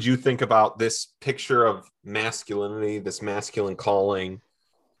 David, what did you think about this picture of masculinity, this masculine calling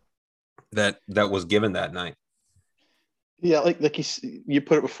that was given that night? Yeah, like you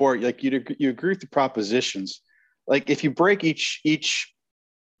put it before, like you agree with the propositions. Like if you break each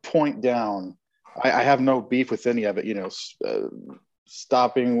point down, I have no beef with any of it.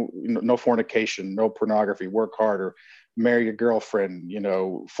 Stopping, no fornication, no pornography, work harder, marry your girlfriend,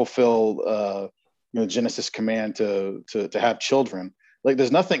 fulfill Genesis command to have children. Like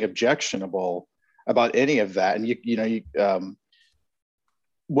there's nothing objectionable about any of that. And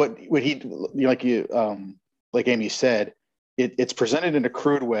like Amy said, it's presented in a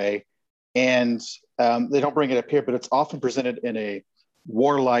crude way, and they don't bring it up here, but it's often presented in a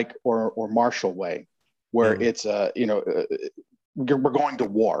warlike or martial way, where it's we're going to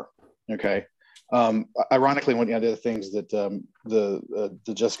war. Okay. Ironically, one of the other things that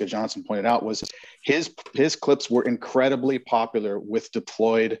the Jessica Johnson pointed out was his clips were incredibly popular with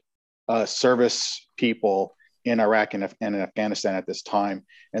deployed service people in Iraq and in Afghanistan at this time,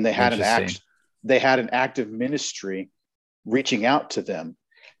 and they had an active ministry reaching out to them.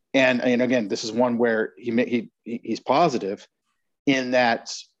 And again, this is one where he's positive in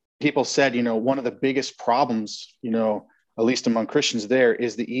that people said, one of the biggest problems, at least among Christians there,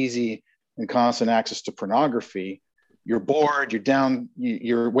 is the easy and constant access to pornography. You're bored, you're down,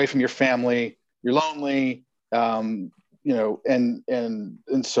 you're away from your family, you're lonely, and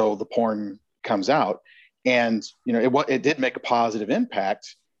so the porn comes out. And, it did make a positive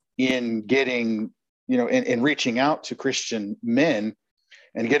impact in getting, in reaching out to Christian men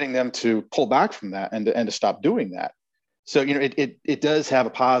and getting them to pull back from that and to stop doing that. So, it does have a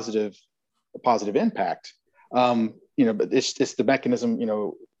positive impact, but it's the mechanism,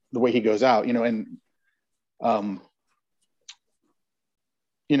 the way he goes out,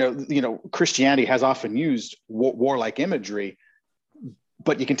 Christianity has often used warlike imagery,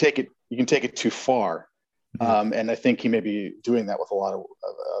 but you can take it too far. And I think he may be doing that with a lot of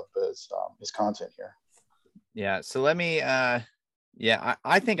his content here. Yeah. So let me, I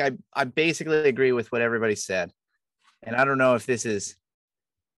think I basically agree with what everybody said. And I don't know if this is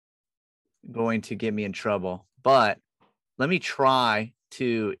going to get me in trouble, but let me try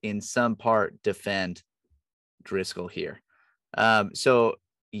to, in some part, defend Driscoll here. So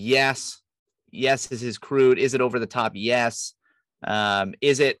yes, this is crude. Is it over the top? Yes.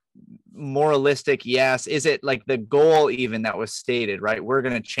 Is it moralistic? Yes. Is it like the goal even that was stated, right? We're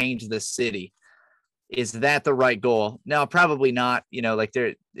going to change the city. Is that the right goal? No, probably not.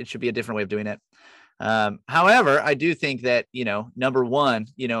 It should be a different way of doing it. However, I do think that, number one,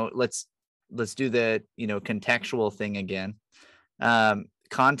 let's do the, contextual thing again.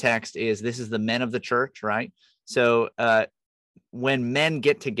 Context is this is the men of the church, right? So when men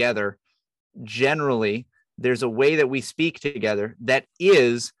get together, generally there's a way that we speak together that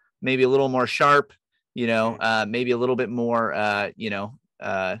is maybe a little more sharp, maybe a little bit more,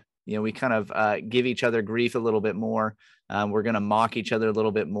 we kind of give each other grief a little bit more. We're going to mock each other a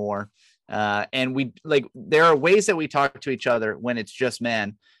little bit more. And there are ways that we talk to each other when it's just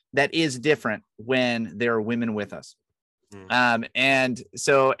men that is different when there are women with us. And then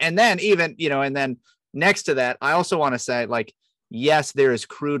next to that, I also want to say, yes, there is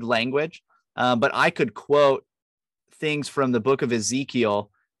crude language, but I could quote things from the book of Ezekiel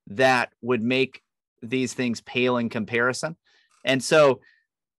that would make these things pale in comparison. And so,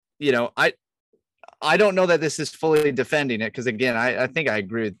 I don't know that this is fully defending it, because again, I think I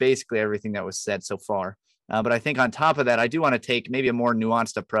agree with basically everything that was said so far. But I think on top of that, I do want to take maybe a more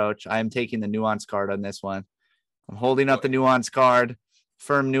nuanced approach. I am taking the nuance card on this one. I'm holding up the nuance card,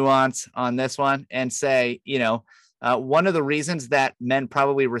 firm nuance on this one, and say, one of the reasons that men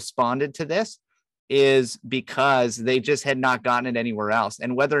probably responded to this is because they just had not gotten it anywhere else.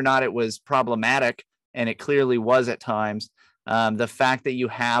 And whether or not it was problematic, and it clearly was at times, the fact that you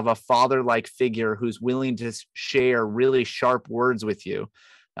have a father-like figure who's willing to share really sharp words with you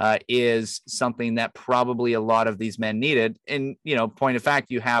is something that probably a lot of these men needed. And, point of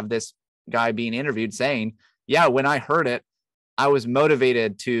fact, you have this guy being interviewed saying, yeah, when I heard it, I was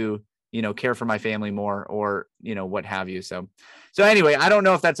motivated to, care for my family more, or, what have you. So anyway, I don't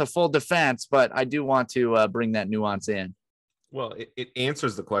know if that's a full defense, but I do want to bring that nuance in. Well, it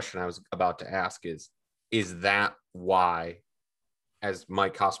answers the question I was about to ask is that why, as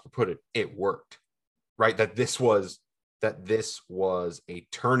Mike Hosper put it, it worked, right? That this was a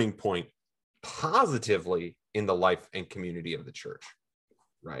turning point positively in the life and community of the church,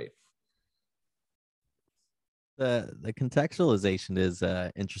 right? The contextualization is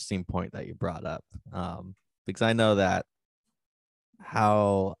an interesting point that you brought up, because I know that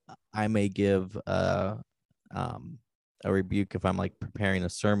how I may give a rebuke if I'm like preparing a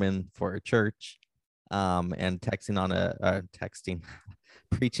sermon for a church, and preaching on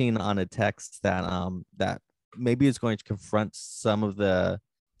a text that that maybe is going to confront some of the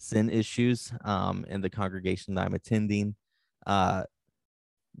sin issues in the congregation that I'm attending.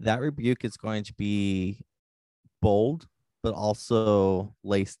 That rebuke is going to be bold, but also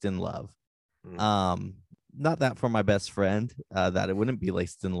laced in love. Not that for my best friend, that it wouldn't be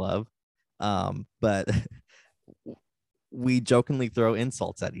laced in love, but we jokingly throw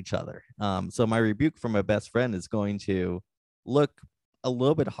insults at each other. So my rebuke from my best friend is going to look a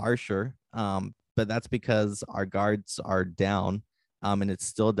little bit harsher, but that's because our guards are down, and it's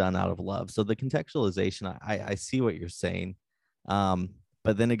still done out of love. So the contextualization, I see what you're saying,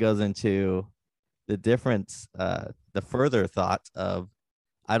 but then it goes into the difference, the further thought of,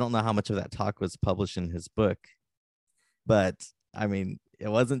 I don't know how much of that talk was published in his book, but I mean, it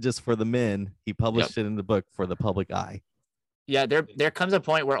wasn't just for the men. He published it in the book for the public eye. Yeah, there comes a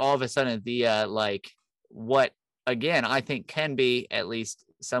point where all of a sudden the like what again I think can be at least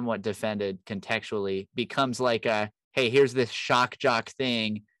somewhat defended contextually becomes like a, hey, here's this shock jock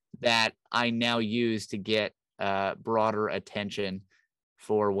thing that I now use to get broader attention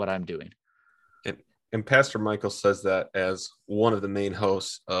for what I'm doing. And Pastor Michael says that as one of the main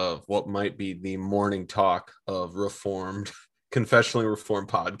hosts of what might be the morning talk of Reformed, confessionally Reformed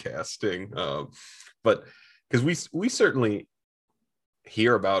podcasting. But because we certainly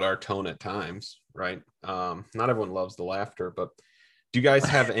hear about our tone at times, right? Not everyone loves the laughter, but do you guys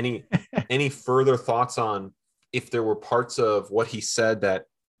have any further thoughts on if there were parts of what he said that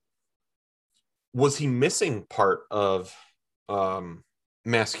was he missing part of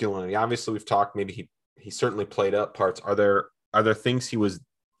masculinity? Obviously, we've talked, maybe he certainly played up parts. Are there things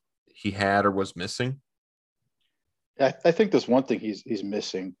he had or was missing? I think there's one thing he's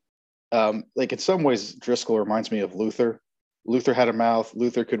missing. Like in some ways, Driscoll reminds me of Luther. Luther had a mouth.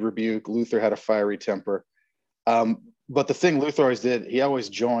 Luther could rebuke. Luther had a fiery temper. But the thing Luther always did, he always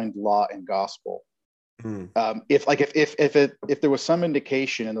joined law and gospel. If there was some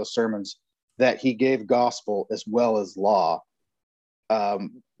indication in those sermons that he gave gospel as well as law,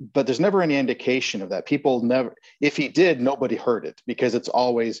 but there's never any indication of that. People never, if he did, nobody heard it, because it's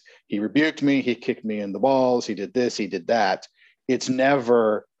always, he rebuked me, he kicked me in the balls, he did this, he did that. It's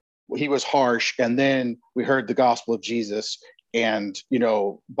never, he was harsh, and then we heard the gospel of Jesus, and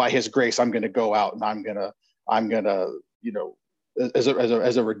by his grace, I'm going to go out and I'm gonna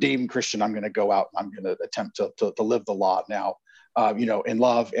as a redeemed Christian, I'm going to go out and I'm going to attempt to live the law now, in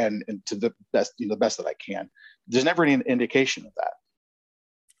love and to the best, the best that I can. There's never any indication of that.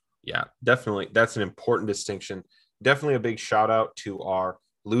 Yeah, definitely. That's an important distinction. Definitely a big shout out to our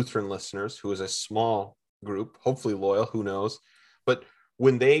Lutheran listeners, who is a small group, hopefully loyal, who knows. But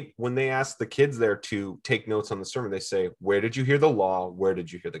when they ask the kids there to take notes on the sermon, they say, where did you hear the law? Where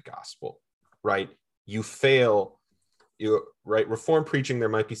did you hear the gospel? Right? You fail. Right? Reformed preaching, there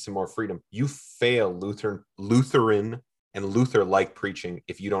might be some more freedom. You fail Lutheran and Luther-like preaching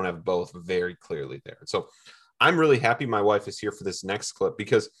if you don't have both very clearly there. So I'm really happy my wife is here for this next clip,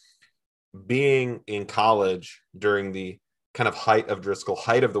 because being in college during the kind of height of Driscoll,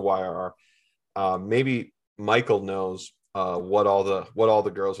 height of the YRR, maybe Michael knows what all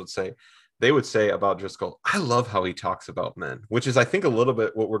the girls would say. They would say about Driscoll, I love how he talks about men, which is, I think, a little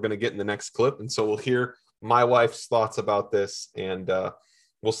bit what we're going to get in the next clip. And so we'll hear my wife's thoughts about this, and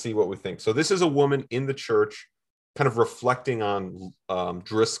we'll see what we think. So this is a woman in the church kind of reflecting on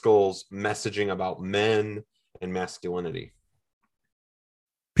Driscoll's messaging about men and masculinity.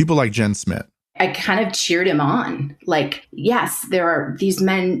 People like Jen Smith. I kind of cheered him on. Like, yes, there are these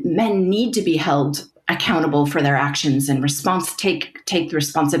men need to be held accountable for their actions and take the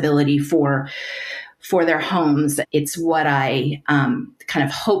responsibility for their homes. It's what I kind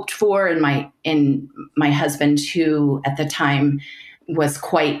of hoped for in my husband, who at the time was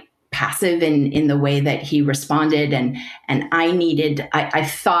quite passive in the way that he responded. And I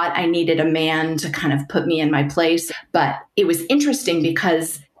thought I needed a man to kind of put me in my place. But it was interesting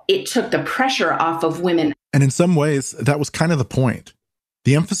because it took the pressure off of women. And in some ways, that was kind of the point.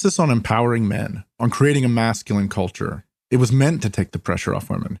 The emphasis on empowering men, on creating a masculine culture, it was meant to take the pressure off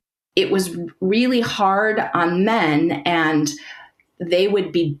women. It was really hard on men, and they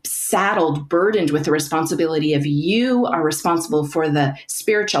would be burdened with the responsibility of, you are responsible for the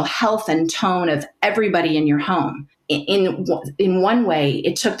spiritual health and tone of everybody in your home. In one way,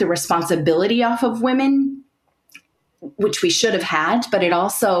 it took the responsibility off of women, which we should have had, but it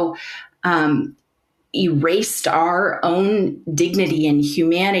also erased our own dignity and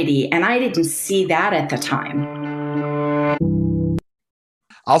humanity. And I didn't see that at the time.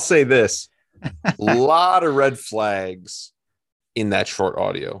 I'll say this. A lot of red flags in that short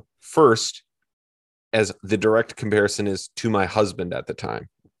audio. First, as the direct comparison is to my husband at the time.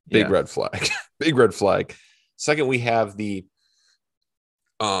 Big red flag. Big red flag. Second, we have the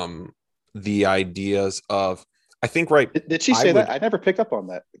ideas of, I think, right. Did she say that? I never picked up on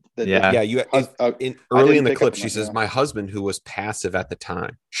that. Yeah. You early in the clip, she says, my husband, who was passive at the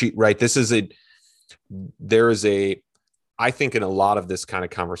time. I think in a lot of this kind of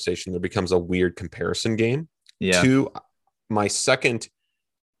conversation, there becomes a weird comparison game. Yeah.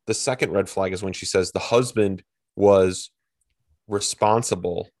 The second red flag is when she says the husband was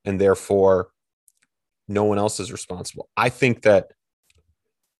responsible and therefore no one else is responsible. I think that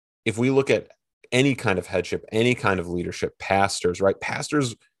if we look at any kind of headship, any kind of leadership, pastors, right?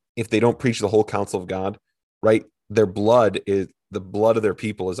 Pastors, if they don't preach the whole counsel of God, right? The blood of their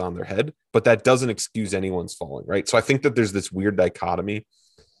people is on their head, but that doesn't excuse anyone's falling, right? So I think that there's this weird dichotomy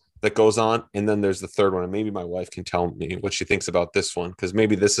that goes on. And then there's the third one. And maybe my wife can tell me what she thinks about this one, because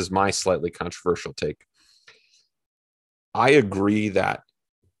maybe this is my slightly controversial take. I agree that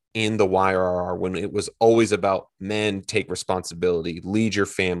in the YRR, when it was always about men take responsibility, lead your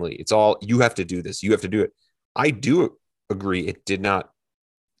family, it's all, you have to do this, you have to do it. I do agree it did not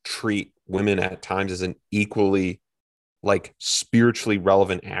treat women at times as an equally spiritually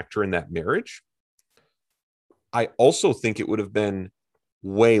relevant actor in that marriage. I also think it would have been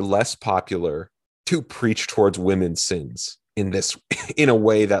way less popular to preach towards women's sins in a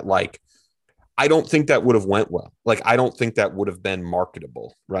way that I don't think that would have went well. I don't think that would have been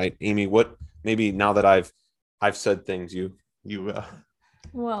marketable, right? Amy, maybe now that I've said things you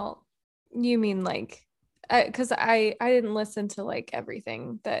Well, you mean because I didn't listen to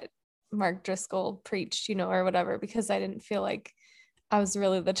everything that Mark Driscoll preached, or whatever, because I didn't feel like I was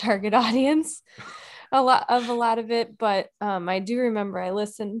really the target audience a lot of it. But I do remember I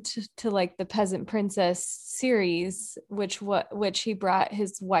listened to the Peasant Princess series, which he brought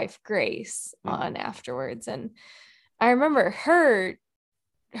his wife Grace on afterwards. And I remember her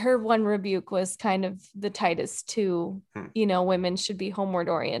one rebuke was kind of the Titus 2, women should be homeward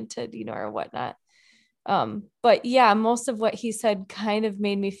oriented, or whatnot. But yeah, most of what he said kind of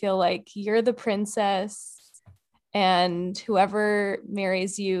made me feel like you're the princess and whoever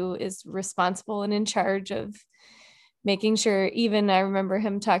marries you is responsible and in charge of making sure. Even I remember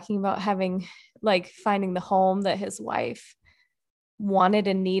him talking about having finding the home that his wife wanted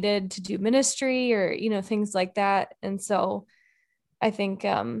and needed to do ministry or, things like that. And so I think,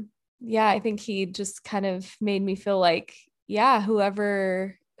 I think he just kind of made me feel like,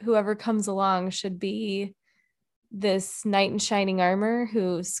 whoever comes along should be this knight in shining armor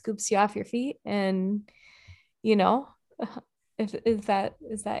who scoops you off your feet. And, is that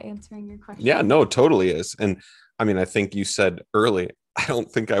answering your question? Yeah, no, totally is. And I mean, I think you said early, I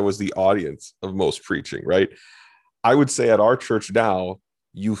don't think I was the audience of most preaching, right? I would say at our church now,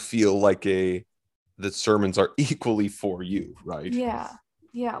 you feel like the sermons are equally for you, right? Yeah.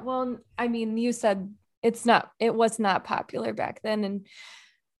 Yeah. Well, I mean, you said it was not popular back then, and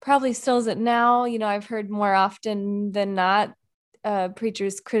probably still isn't now. I've heard more often than not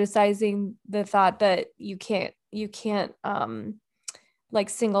preachers criticizing the thought that you can't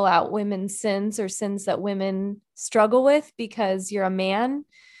single out women's sins or sins that women struggle with because you're a man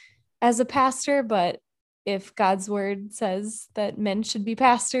as a pastor. But if God's word says that men should be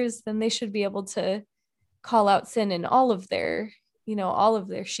pastors, then they should be able to call out sin in all of their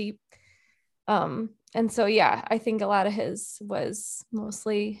sheep. And so, I think a lot of his was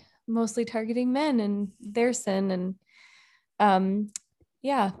mostly targeting men and their sin. And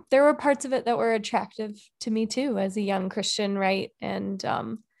there were parts of it that were attractive to me too, as a young Christian. Right. And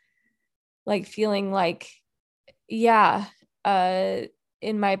feeling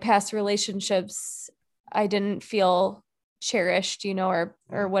in my past relationships, I didn't feel cherished, or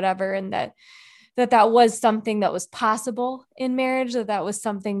whatever. And that was something that was possible in marriage, that was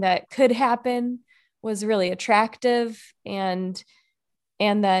something that could happen, was really attractive, and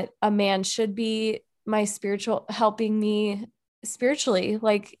that a man should be my helping me spiritually,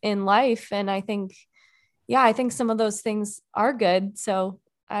 in life. And I think some of those things are good. So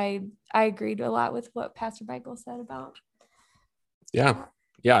I agreed a lot with what Pastor Michael said about. Yeah.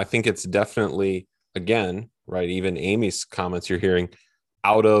 Yeah. I think it's definitely, again, right, even Amy's comments you're hearing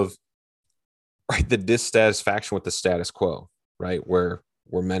out of the dissatisfaction with the status quo, right, where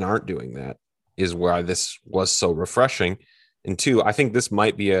men aren't doing that, is why this was so refreshing. And two, I think this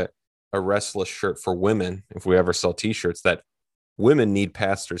might be a restless shirt for women if we ever sell t-shirts, that women need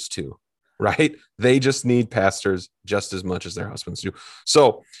pastors too, right? They just need pastors just as much as their husbands do.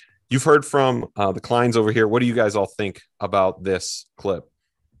 So you've heard from the Kleins over here. What do you guys all think about this clip?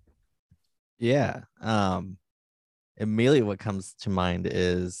 Yeah. Immediately what comes to mind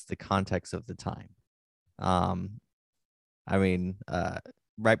is the context of the time. I mean,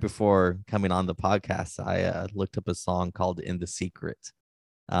 right before coming on the podcast, I looked up a song called In the Secret.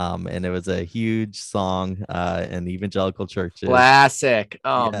 And it was a huge song in evangelical churches. Classic.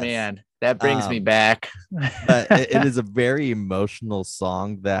 Oh, Yes. man, that brings me back. But it is a very emotional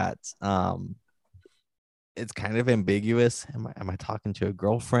song that it's kind of ambiguous. Am I talking to a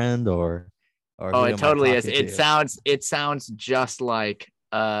girlfriend or Oh, who it am I totally is. talking It sounds just like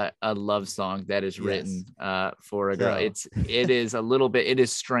a love song that is written for a girl. So- It is a little bit, it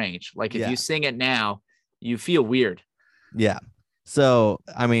is strange. Like if Yeah. you sing it now, you feel weird. Yeah. So,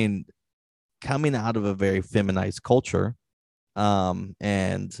 I mean, coming out of a very feminized culture, and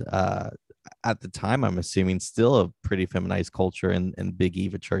at the time, I'm assuming still a pretty feminized culture in Big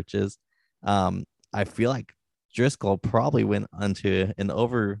Eva churches, I feel like Driscoll probably went onto an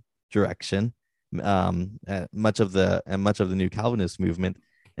over direction, much of the New Calvinist movement,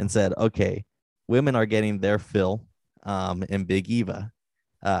 and said, okay, women are getting their fill in Big Eva.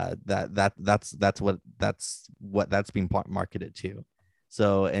 That's what that's being marketed to.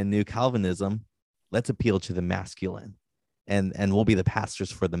 So in New Calvinism, let's appeal to the masculine, and we'll be the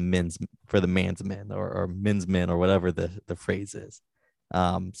pastors for the man's men or men's men or whatever the phrase is.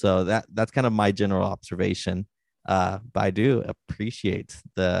 So that's kind of my general observation. But I do appreciate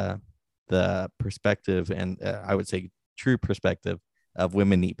the perspective, and I would say true perspective of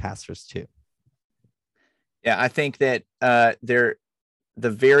women need pastors too. Yeah, I think that the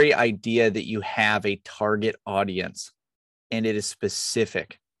very idea that you have a target audience and it is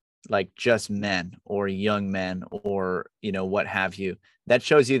specific, like just men or young men or, what have you, that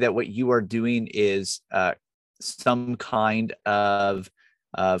shows you that what you are doing is some kind of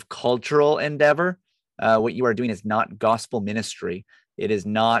cultural endeavor. What you are doing is not gospel ministry. It is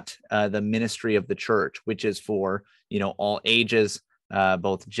not the ministry of the church, which is for, all ages,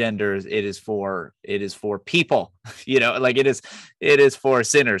 both genders. It is for people, like it is for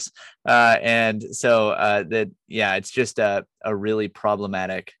sinners. And so it's just a really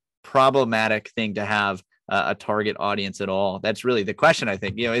problematic thing to have a target audience at all. That's really the question, I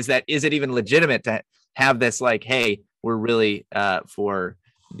think. Is it even legitimate to have this, like, hey, we're really for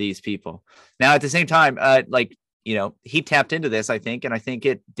these people? Now, at the same time, he tapped into this, I think, and I think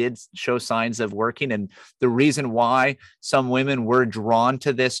it did show signs of working. And the reason why some women were drawn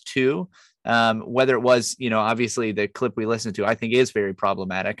to this too, whether it was, obviously the clip we listened to, I think is very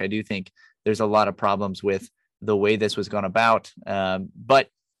problematic. I do think there's a lot of problems with the way this was gone about. But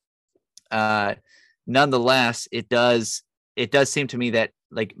nonetheless, it does seem to me that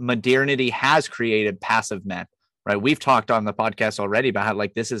like modernity has created passive men. Right. We've talked on the podcast already about how,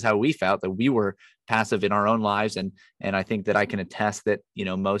 like, this is how we felt, that we were passive in our own lives. And I think that I can attest that,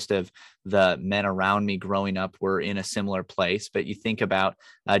 most of the men around me growing up were in a similar place. But you think about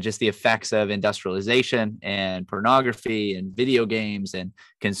just the effects of industrialization and pornography and video games and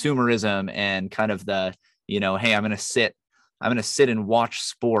consumerism and kind of the, hey, I'm going to sit and watch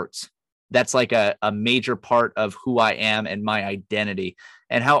sports. That's like a major part of who I am and my identity,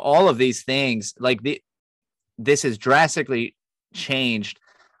 and how all of these things, like this has drastically changed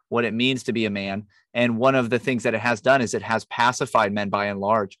what it means to be a man. And one of the things that it has done is it has pacified men by and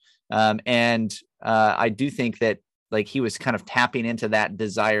large. And I do think that, like, he was kind of tapping into that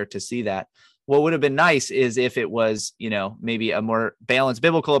desire to see that. What would have been nice is if it was, maybe a more balanced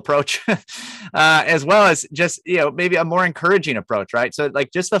biblical approach, as well as just, maybe a more encouraging approach, right? So,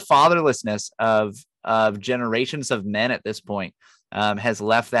 like, just the fatherlessness of generations of men at this point has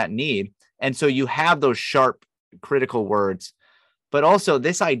left that need. And so you have those sharp critical words, but also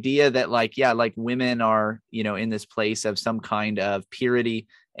this idea that, like, women are, in this place of some kind of purity,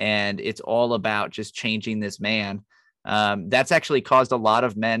 and it's all about just changing this man. That's actually caused a lot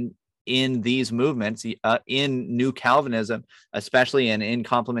of men in these movements, in New Calvinism, especially in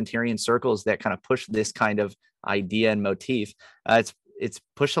complementarian circles that kind of push this kind of idea and motif. It's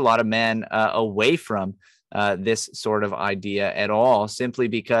pushed a lot of men away from this sort of idea at all, simply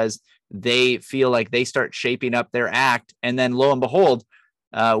because they feel like they start shaping up their act, and then lo and behold,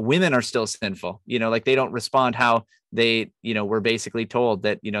 women are still sinful. Like, they don't respond how they, were basically told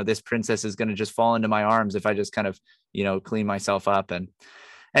that, this princess is going to just fall into my arms if I just kind of, clean myself up.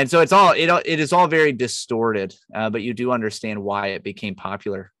 And so it is all very distorted, but you do understand why it became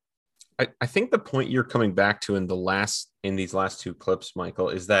popular. I think the point you're coming back to in these last two clips, Michael,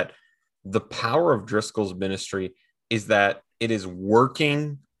 is that the power of Driscoll's ministry is that it is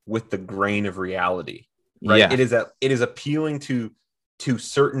working with the grain of reality, right? Yeah. It is appealing to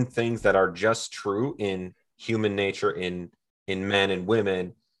certain things that are just true in human nature, in men and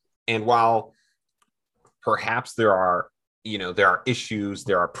women. And while perhaps there are issues,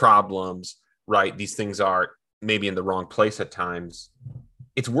 there are problems, right? These things are maybe in the wrong place at times.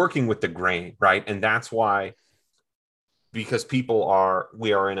 It's working with the grain, right? And that's why, because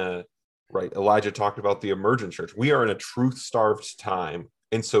we are in a, right, Elijah talked about the emergent church. We are in a truth-starved time.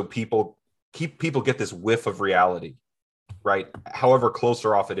 And so people get this whiff of reality, right? However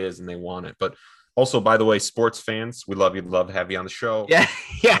closer off it is and they want it. But also, by the way, sports fans, we love you. Love to have you on the show. Yeah.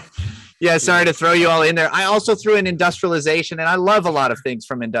 Sorry to throw you all in there. I also threw in industrialization, and I love a lot of things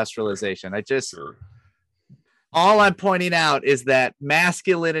from industrialization. All I'm pointing out is that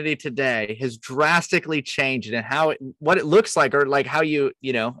masculinity today has drastically changed, and what it looks like, or like how you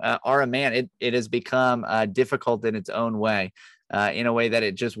are a man. It has become difficult in its own way, in a way that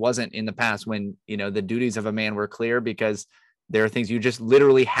it just wasn't in the past, when the duties of a man were clear, because there are things you just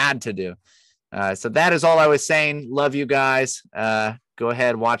literally had to do. So that is all I was saying. Love you guys. Go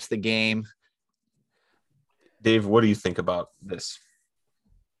ahead, watch the game. Dave, what do you think about this?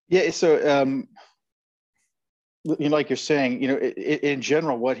 Yeah, so like you're saying, in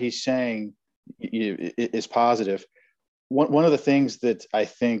general, what he's saying is positive. One of the things that I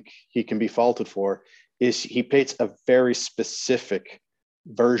think he can be faulted for is he paints a very specific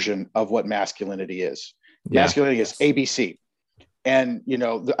version of what masculinity is. Yeah. Masculinity is ABC. And,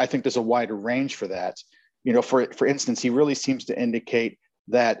 I think there's a wider range for that. For instance, he really seems to indicate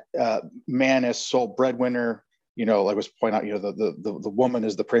that man as sole breadwinner, like was pointing out, the woman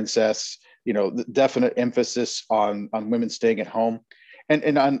is the princess, the definite emphasis on women staying at home.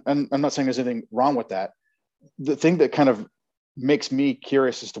 And I'm not saying there's anything wrong with that. The thing that kind of makes me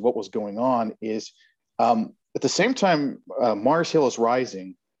curious as to what was going on is at the same time Mars Hill is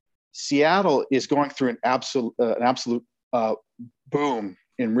rising, Seattle is going through an absolute boom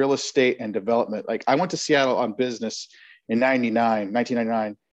in real estate and development. Like, I went to Seattle on business in 1999,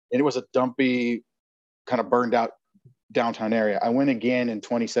 and it was a dumpy, kind of burned out downtown area. I went again in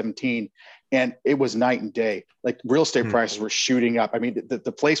 2017, and it was night and day. Like, real estate prices were shooting up. I mean,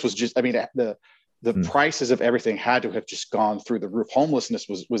 the place was just, the prices of everything had to have just gone through the roof. Homelessness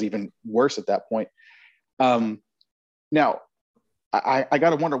was even worse at that point. Now, I got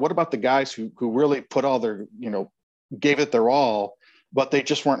to wonder, what about the guys who really put all their, gave it their all, but they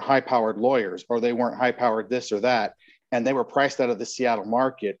just weren't high-powered lawyers, or they weren't high-powered this or that, and they were priced out of the Seattle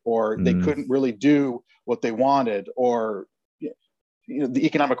market, or they couldn't really do what they wanted, or the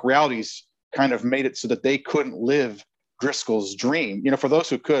economic realities kind of made it so that they couldn't live Driscoll's dream. For those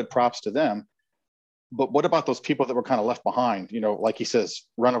who could, props to them. But what about those people that were kind of left behind? Like he says,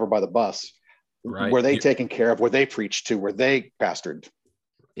 run over by the bus. Right. Were they taken care of? Were they preached to? Were they pastored?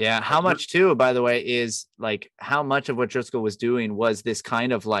 Yeah. How much too, by the way, is like how much of what Driscoll was doing was this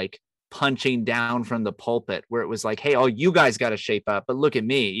kind of like punching down from the pulpit, where it was like, hey, you guys got to shape up, but look at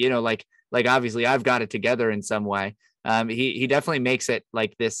me, like obviously I've got it together in some way. He definitely makes it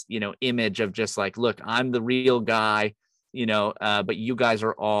like this, image of just like, look, I'm the real guy, but you guys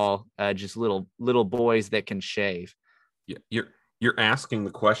are all just little boys that can shave. Yeah, you're asking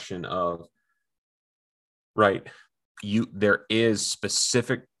the question of, right, there is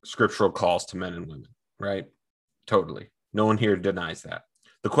specific scriptural calls to men and women, right? Totally. No one here denies that.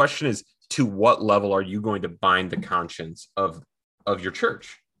 The question is, to what level are you going to bind the conscience of your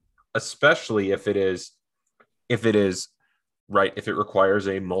church, especially if it is right, if it requires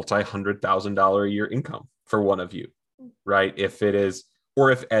a multi-$100,000 a year income for one of you, right? If it is, or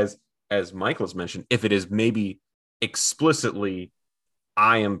if, as Michael has mentioned, if it is maybe explicitly,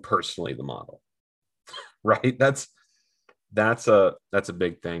 I am personally the model, right? That's a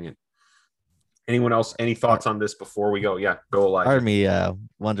big thing. And anyone else, any thoughts on this before we go? Yeah, go Elijah. Part of me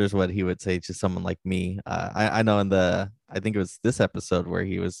wonders what he would say to someone like me. I know I think it was this episode where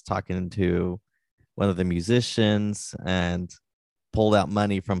he was talking to one of the musicians and pulled out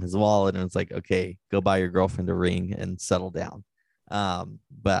money from his wallet and was like, okay, go buy your girlfriend a ring and settle down.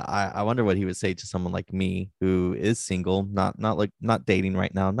 But I wonder what he would say to someone like me, who is single, not dating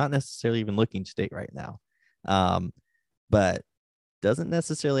right now, not necessarily even looking to date right now, but doesn't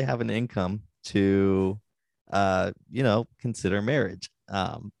necessarily have an income to consider marriage,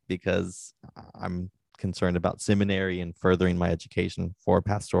 because I'm concerned about seminary and furthering my education for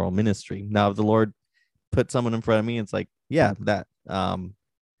pastoral ministry. Now, if the Lord put someone in front of me, it's like, yeah, that and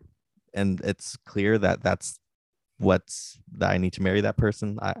it's clear that I need to marry that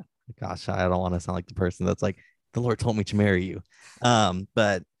person. I don't want to sound like the person that's like, the Lord told me to marry you.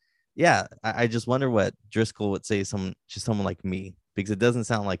 But yeah, I just wonder what Driscoll would say to someone like me, because it doesn't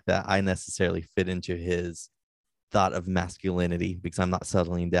sound like that I necessarily fit into his thought of masculinity, because I'm not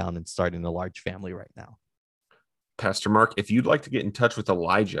settling down and starting a large family right now. Pastor Mark, if you'd like to get in touch with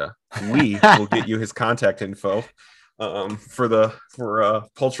Elijah, we will get you his contact info for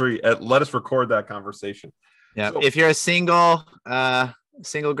poultry. Let us record that conversation. Yeah, so, if you're a single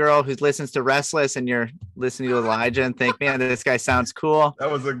girl who listens to Restless and you're listening to Elijah and think, man, this guy sounds cool. That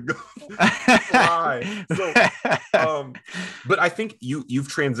was a good lie. So, but I think you've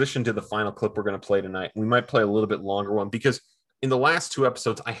transitioned to the final clip we're going to play tonight. We might play a little bit longer one, because in the last 2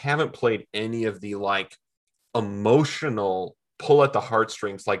 episodes, I haven't played any of the like emotional pull at the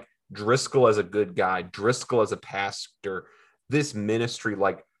heartstrings, like Driscoll as a good guy, Driscoll as a pastor, this ministry,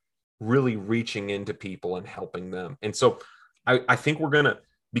 like really reaching into people and helping them. And so I think we're going to,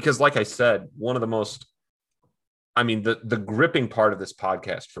 because like I said, one of the most, the gripping part of this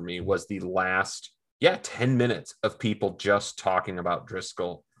podcast for me was the last, 10 minutes of people just talking about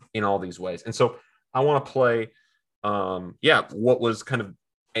Driscoll in all these ways. And so I want to play, what was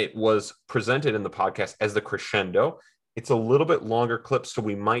it was presented in the podcast as the crescendo. It's a little bit longer clip, so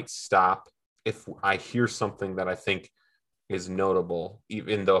we might stop if I hear something that I think is notable,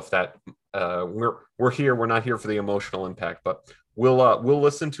 even though if that we're here, we're not here for the emotional impact, but we'll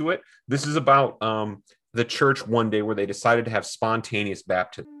listen to it. This is about the church one day where they decided to have spontaneous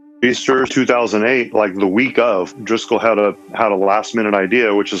baptism. Easter 2008, like the week of, Driscoll had a last minute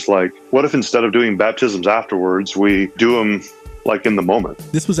idea, which is like, what if instead of doing baptisms afterwards, we do them like in the moment?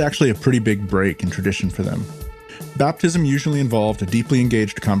 This was actually a pretty big break in tradition for them. Baptism usually involved a deeply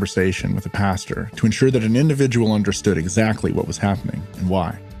engaged conversation with a pastor to ensure that an individual understood exactly what was happening and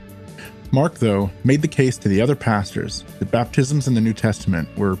why. Mark, though, made the case to the other pastors that baptisms in the New Testament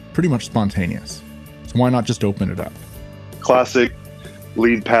were pretty much spontaneous. So why not just open it up? Classic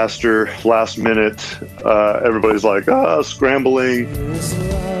lead pastor, last minute, everybody's like, scrambling. There's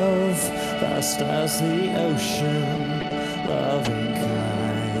love vast as the ocean, loving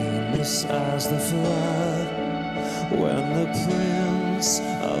kindness as the flood. When the Prince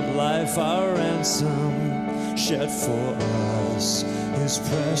of Life, our ransom, shed for us his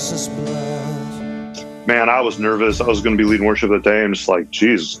precious blood. Man, I was nervous. I was going to be leading worship that day. I'm just like,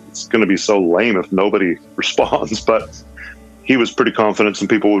 geez, it's going to be so lame if nobody responds. But he was pretty confident some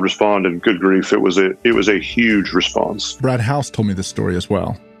people would respond, and good grief, it was a huge response. Brad House told me this story as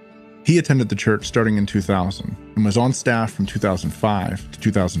well. He attended the church starting in 2000 and was on staff from 2005 to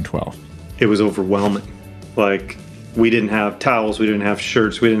 2012. It was overwhelming. Like, we didn't have towels, we didn't have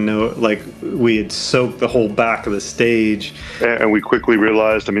shirts, we didn't know, like, we had soaked the whole back of the stage. And we quickly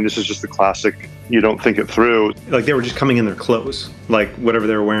realized, this is just the classic, you don't think it through. Like, they were just coming in their clothes, like whatever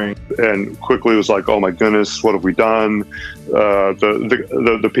they were wearing. And quickly it was like, oh my goodness, what have we done?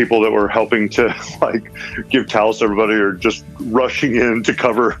 The people that were helping to like give towels to everybody are just rushing in to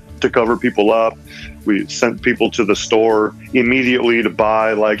cover people up. We sent people to the store immediately to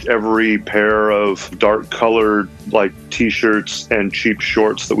buy like every pair of dark colored like t-shirts and cheap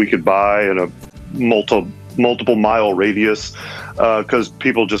shorts that we could buy in a multiple mile radius, because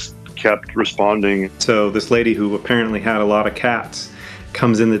people just kept responding. So this lady who apparently had a lot of cats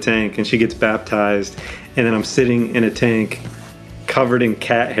comes in the tank and she gets baptized, and then I'm sitting in a tank covered in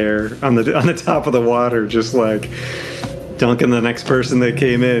cat hair on the top of the water, just like dunking the next person that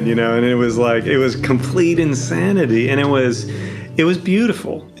came in, and it was complete insanity, and it was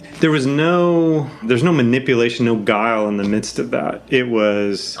beautiful. There's no manipulation, no guile in the midst of that. It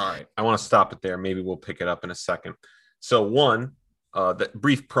was all right. I want to stop it there. Maybe we'll pick it up in a second. So one, the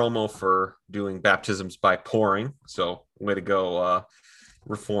brief promo for doing baptisms by pouring. So way to go,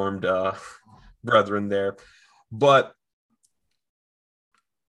 Reformed brethren there. But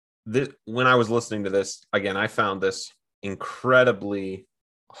when I was listening to this again, I found this incredibly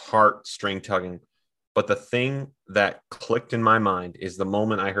heartstring tugging. But the thing that clicked in my mind is the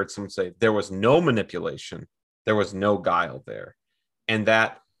moment I heard someone say there was no manipulation, there was no guile there. And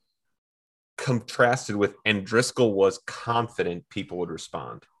that contrasted with, and Driscoll was confident people would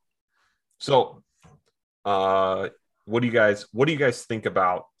respond. So what do you guys think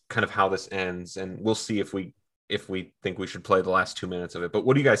about kind of how this ends? And we'll see if we think we should play the last 2 minutes of it. But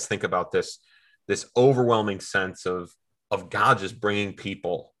what do you guys think about this overwhelming sense of God just bringing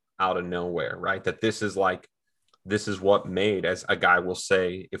people out of nowhere, right? That this is what made, as a guy will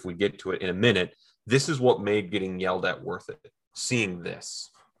say, if we get to it in a minute, this is what made getting yelled at worth it. Seeing this.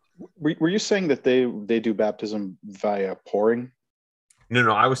 Were you saying that they do baptism via pouring?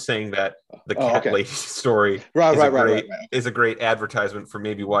 No, I was saying that the cat lady story is a great advertisement for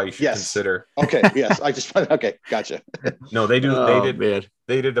maybe why you should consider. Okay, yes, okay, gotcha. No, they do.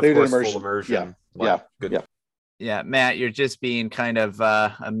 They did a forceful immersion. Yeah. Yeah, Matt, you're just being kind of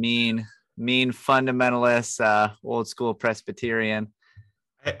a mean fundamentalist, old school Presbyterian.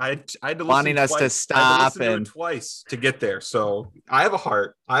 I had to wanting us to stop to it twice to get there. So I have a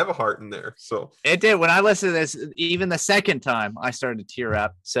heart. In there. So it did. When I listened to this, even the second time, I started to tear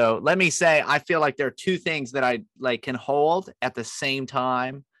up. So let me say, I feel like there are two things that I like can hold at the same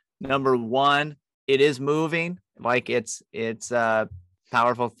time. Number one, it is moving. Like it's a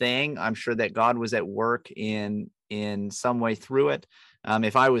powerful thing. I'm sure that God was at work in some way through it.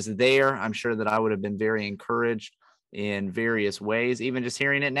 If I was there, I'm sure that I would have been very encouraged in various ways. Even just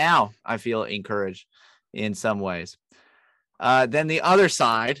hearing it now, I feel encouraged in some ways. Then the other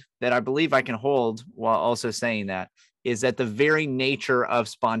side that I believe I can hold while also saying that is that the very nature of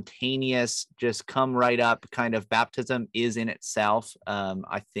spontaneous, just come right up kind of baptism is in itself,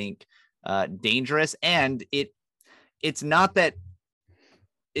 I think, dangerous. And it's not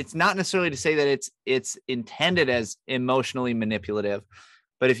necessarily to say that it's intended as emotionally manipulative,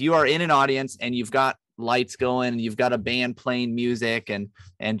 but if you are in an audience and you've got lights going, you've got a band playing music, and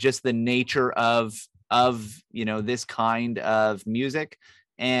just the nature of this kind of music,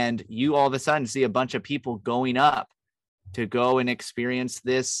 and you all of a sudden see a bunch of people going up to go and experience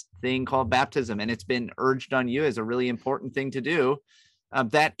this thing called baptism, and it's been urged on you as a really important thing to do,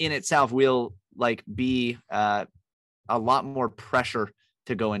 that in itself will be a lot more pressure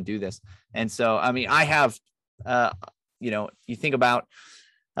to go and do this. And so, I mean, I have, you think about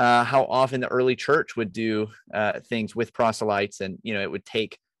how often the early church would do things with proselytes, and, it would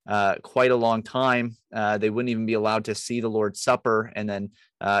take quite a long time. They wouldn't even be allowed to see the Lord's Supper. And then,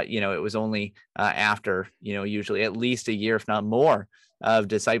 it was only after, usually at least a year, if not more, of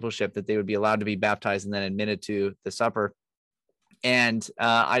discipleship that they would be allowed to be baptized and then admitted to the supper. And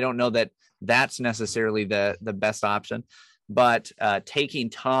I don't know that that's necessarily the best option. But taking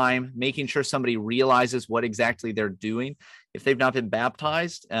time, making sure somebody realizes what exactly they're doing. If they've not been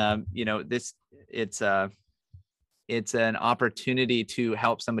baptized, it's an opportunity to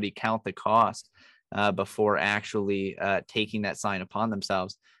help somebody count the cost before actually taking that sign upon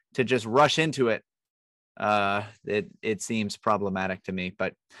themselves. To just rush into it, it seems problematic to me.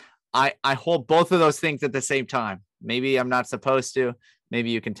 But I hold both of those things at the same time. Maybe I'm not supposed to.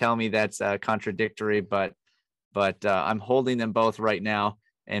 Maybe you can tell me that's contradictory, but I'm holding them both right now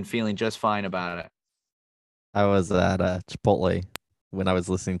and feeling just fine about it. I was at Chipotle when I was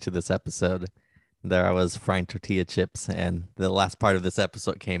listening to this episode. There I was frying tortilla chips, and the last part of this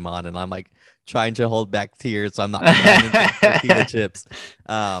episode came on, and I'm like trying to hold back tears so I'm not frying into tortilla chips.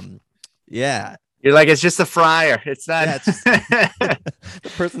 Yeah. You're like, it's just a fryer. It's not. Yeah, it's just,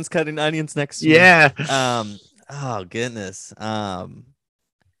 the person's cutting onions next to me. Yeah. Oh, goodness.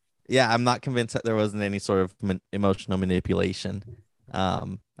 Yeah, I'm not convinced that there wasn't any sort of emotional manipulation.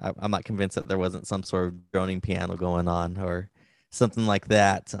 I'm not convinced that there wasn't some sort of droning piano going on or something like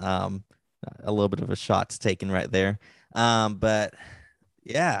that. A little bit of a shot's taken right there. But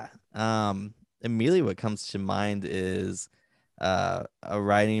yeah, immediately what comes to mind is a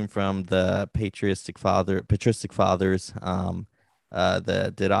writing from the patristic fathers, the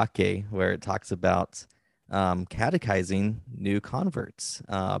Didache, where it talks about catechizing new converts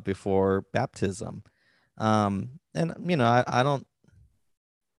before baptism. And I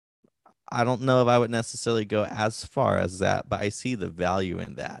don't know if I would necessarily go as far as that, but I see the value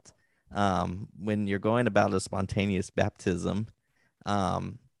in that. When you're going about a spontaneous baptism,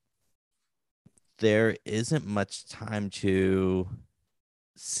 there isn't much time to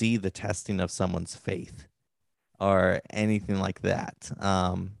see the testing of someone's faith or anything like that.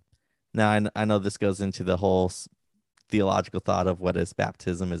 Now, I know this goes into the whole theological thought of what is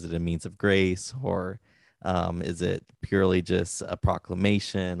baptism. Is it a means of grace, or is it purely just a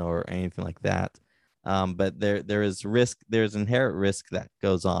proclamation or anything like that? But there is risk. There's inherent risk that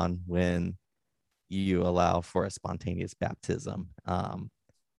goes on when you allow for a spontaneous baptism.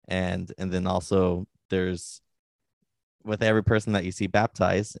 And then also there's, with every person that you see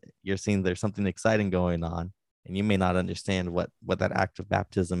baptized, you're seeing there's something exciting going on, and you may not understand what that act of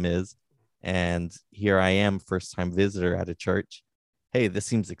baptism is. And here I am, first time visitor at a church. Hey, this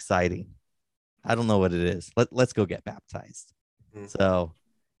seems exciting. I don't know what it is. Let's go get baptized. Mm-hmm. So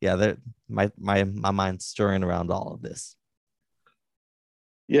yeah, my mind's stirring around all of this.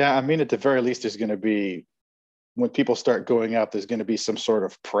 Yeah, I mean, at the very least, there's going to be, when people start going out, there's going to be some sort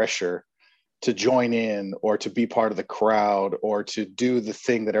of pressure to join in or to be part of the crowd or to do the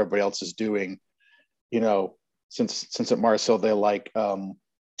thing that everybody else is doing. Since at Mars Hill they like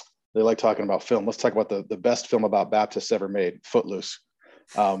talking about film. Let's talk about the best film about Baptists ever made, Footloose.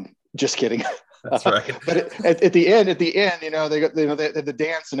 Just kidding. That's right. But at the end, they have the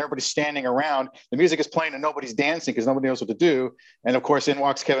dance and everybody's standing around. The music is playing and nobody's dancing because nobody knows what to do. And of course, in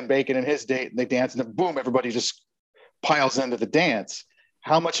walks Kevin Bacon and his date, and they dance, and then boom, everybody just piles into the dance.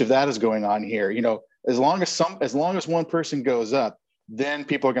 How much of that is going on here? As long as one person goes up, then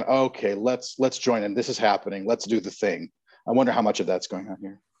people are going, okay, let's join in. This is happening. Let's do the thing. I wonder how much of that's going on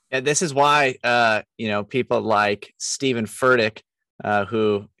here. And this is why, people like Stephen Furtick,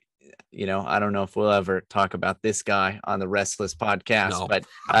 who, I don't know if we'll ever talk about this guy on the Restless podcast, but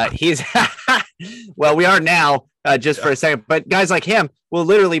he's, well, we are now just for a second, but guys like him will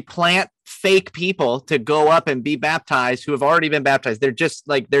literally plant fake people to go up and be baptized who have already been baptized. They're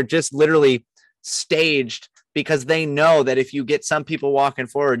just literally staged because they know that if you get some people walking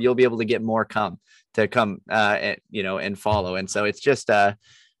forward, you'll be able to get more come and follow. And so it's just,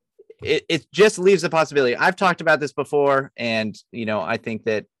 it just leaves the possibility. I've talked about this before, and, I think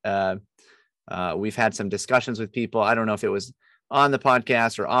that we've had some discussions with people. I don't know if it was on the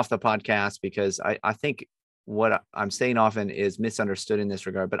podcast or off the podcast, because I think what I'm saying often is misunderstood in this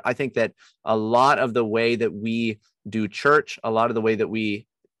regard. But I think that a lot of the way that we do church, a lot of the way that we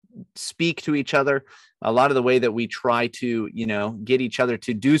speak to each other, a lot of the way that we try to, get each other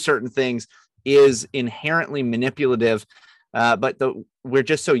to do certain things is inherently manipulative. But we're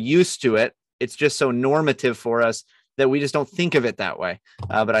just so used to it. It's just so normative for us that we just don't think of it that way.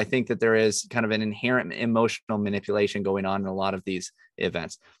 But I think that there is kind of an inherent emotional manipulation going on in a lot of these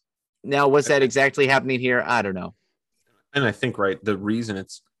events. Now, was that exactly happening here? I don't know. And I think, right, the reason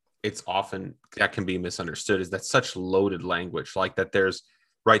it's often that can be misunderstood is that such loaded language, like that there's,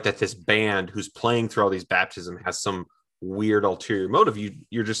 right, that this band who's playing through all these baptisms has some weird ulterior motive.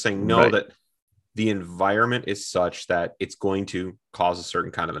 You're just saying no, right, that the environment is such that it's going to cause a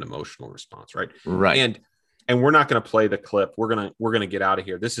certain kind of an emotional response, right? Right. And we're not going to play the clip. We're going to get out of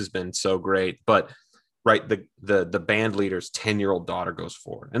here. This has been so great, but right, the band leader's 10-year-old daughter goes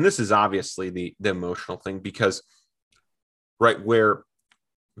forward, and this is obviously the emotional thing, because right, where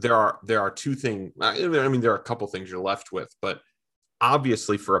there are two things. I mean, there are a couple things you're left with, but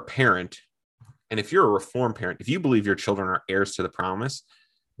obviously for a parent, and if you're a Reformed parent, if you believe your children are heirs to the promise,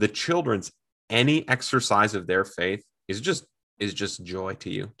 the children's any exercise of their faith is just joy to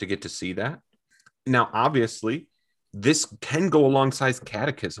you to get to see that. Now, obviously, this can go alongside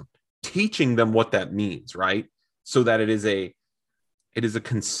catechism, teaching them what that means, right? So that it is a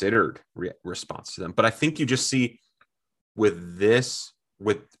considered response to them. But I think you just see with this,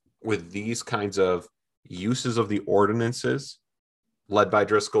 with these kinds of uses of the ordinances led by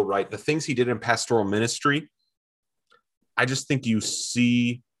Driscoll, right? The things he did in pastoral ministry, I just think you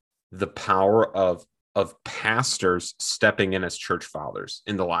see the power of pastors stepping in as church fathers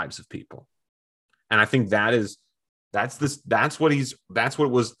in the lives of people. And I think that's what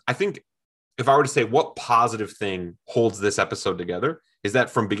it was. I think if I were to say what positive thing holds this episode together, is that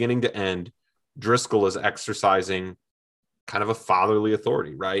from beginning to end, Driscoll is exercising kind of a fatherly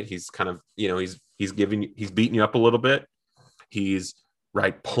authority, right? He's kind of, he's beating you up a little bit. He's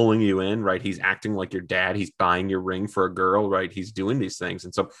right, pulling you in, right? He's acting like your dad. He's buying your ring for a girl, right? He's doing these things.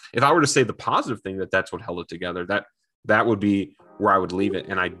 And so if I were to say the positive thing, that's what held it together, that would be where I would leave it.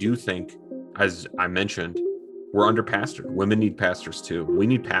 And I do think, as I mentioned, we're under-pastored. Women need pastors too. We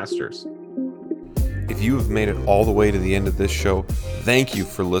need pastors. If you have made it all the way to the end of this show, thank you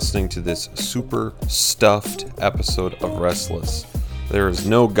for listening to this super stuffed episode of Restless. There is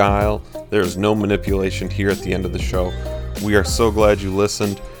no guile. There is no manipulation here at the end of the show. We are so glad you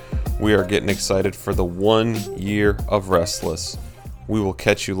listened. We are getting excited for the 1 year of Restless. We will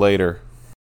catch you later.